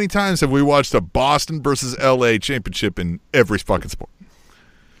how many times have we watched a Boston versus LA championship in every fucking sport?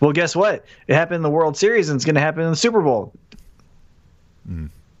 Well, guess what? It happened in the World Series, and it's going to happen in the Super Bowl.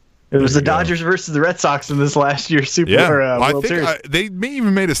 It was the Dodgers versus the Red Sox in this last year's World Series. They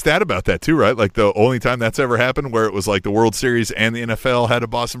even made a stat about that too, right? Like the only time that's ever happened, where it was like the World Series and the NFL had a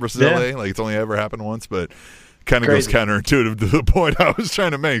Boston versus LA. Like it's only ever happened once, but kind of goes counterintuitive to the point I was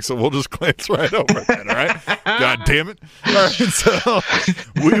trying to make. So we'll just glance right over that. All right, God damn it! All right, so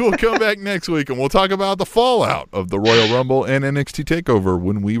we will come back next week and we'll talk about the fallout of the Royal Rumble and NXT Takeover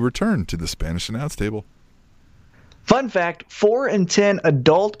when we return to the Spanish Announce Table. Fun fact, 4 in 10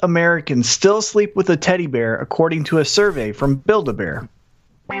 adult Americans still sleep with a teddy bear, according to a survey from Build-A-Bear.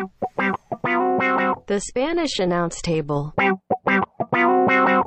 The Spanish Announce Table.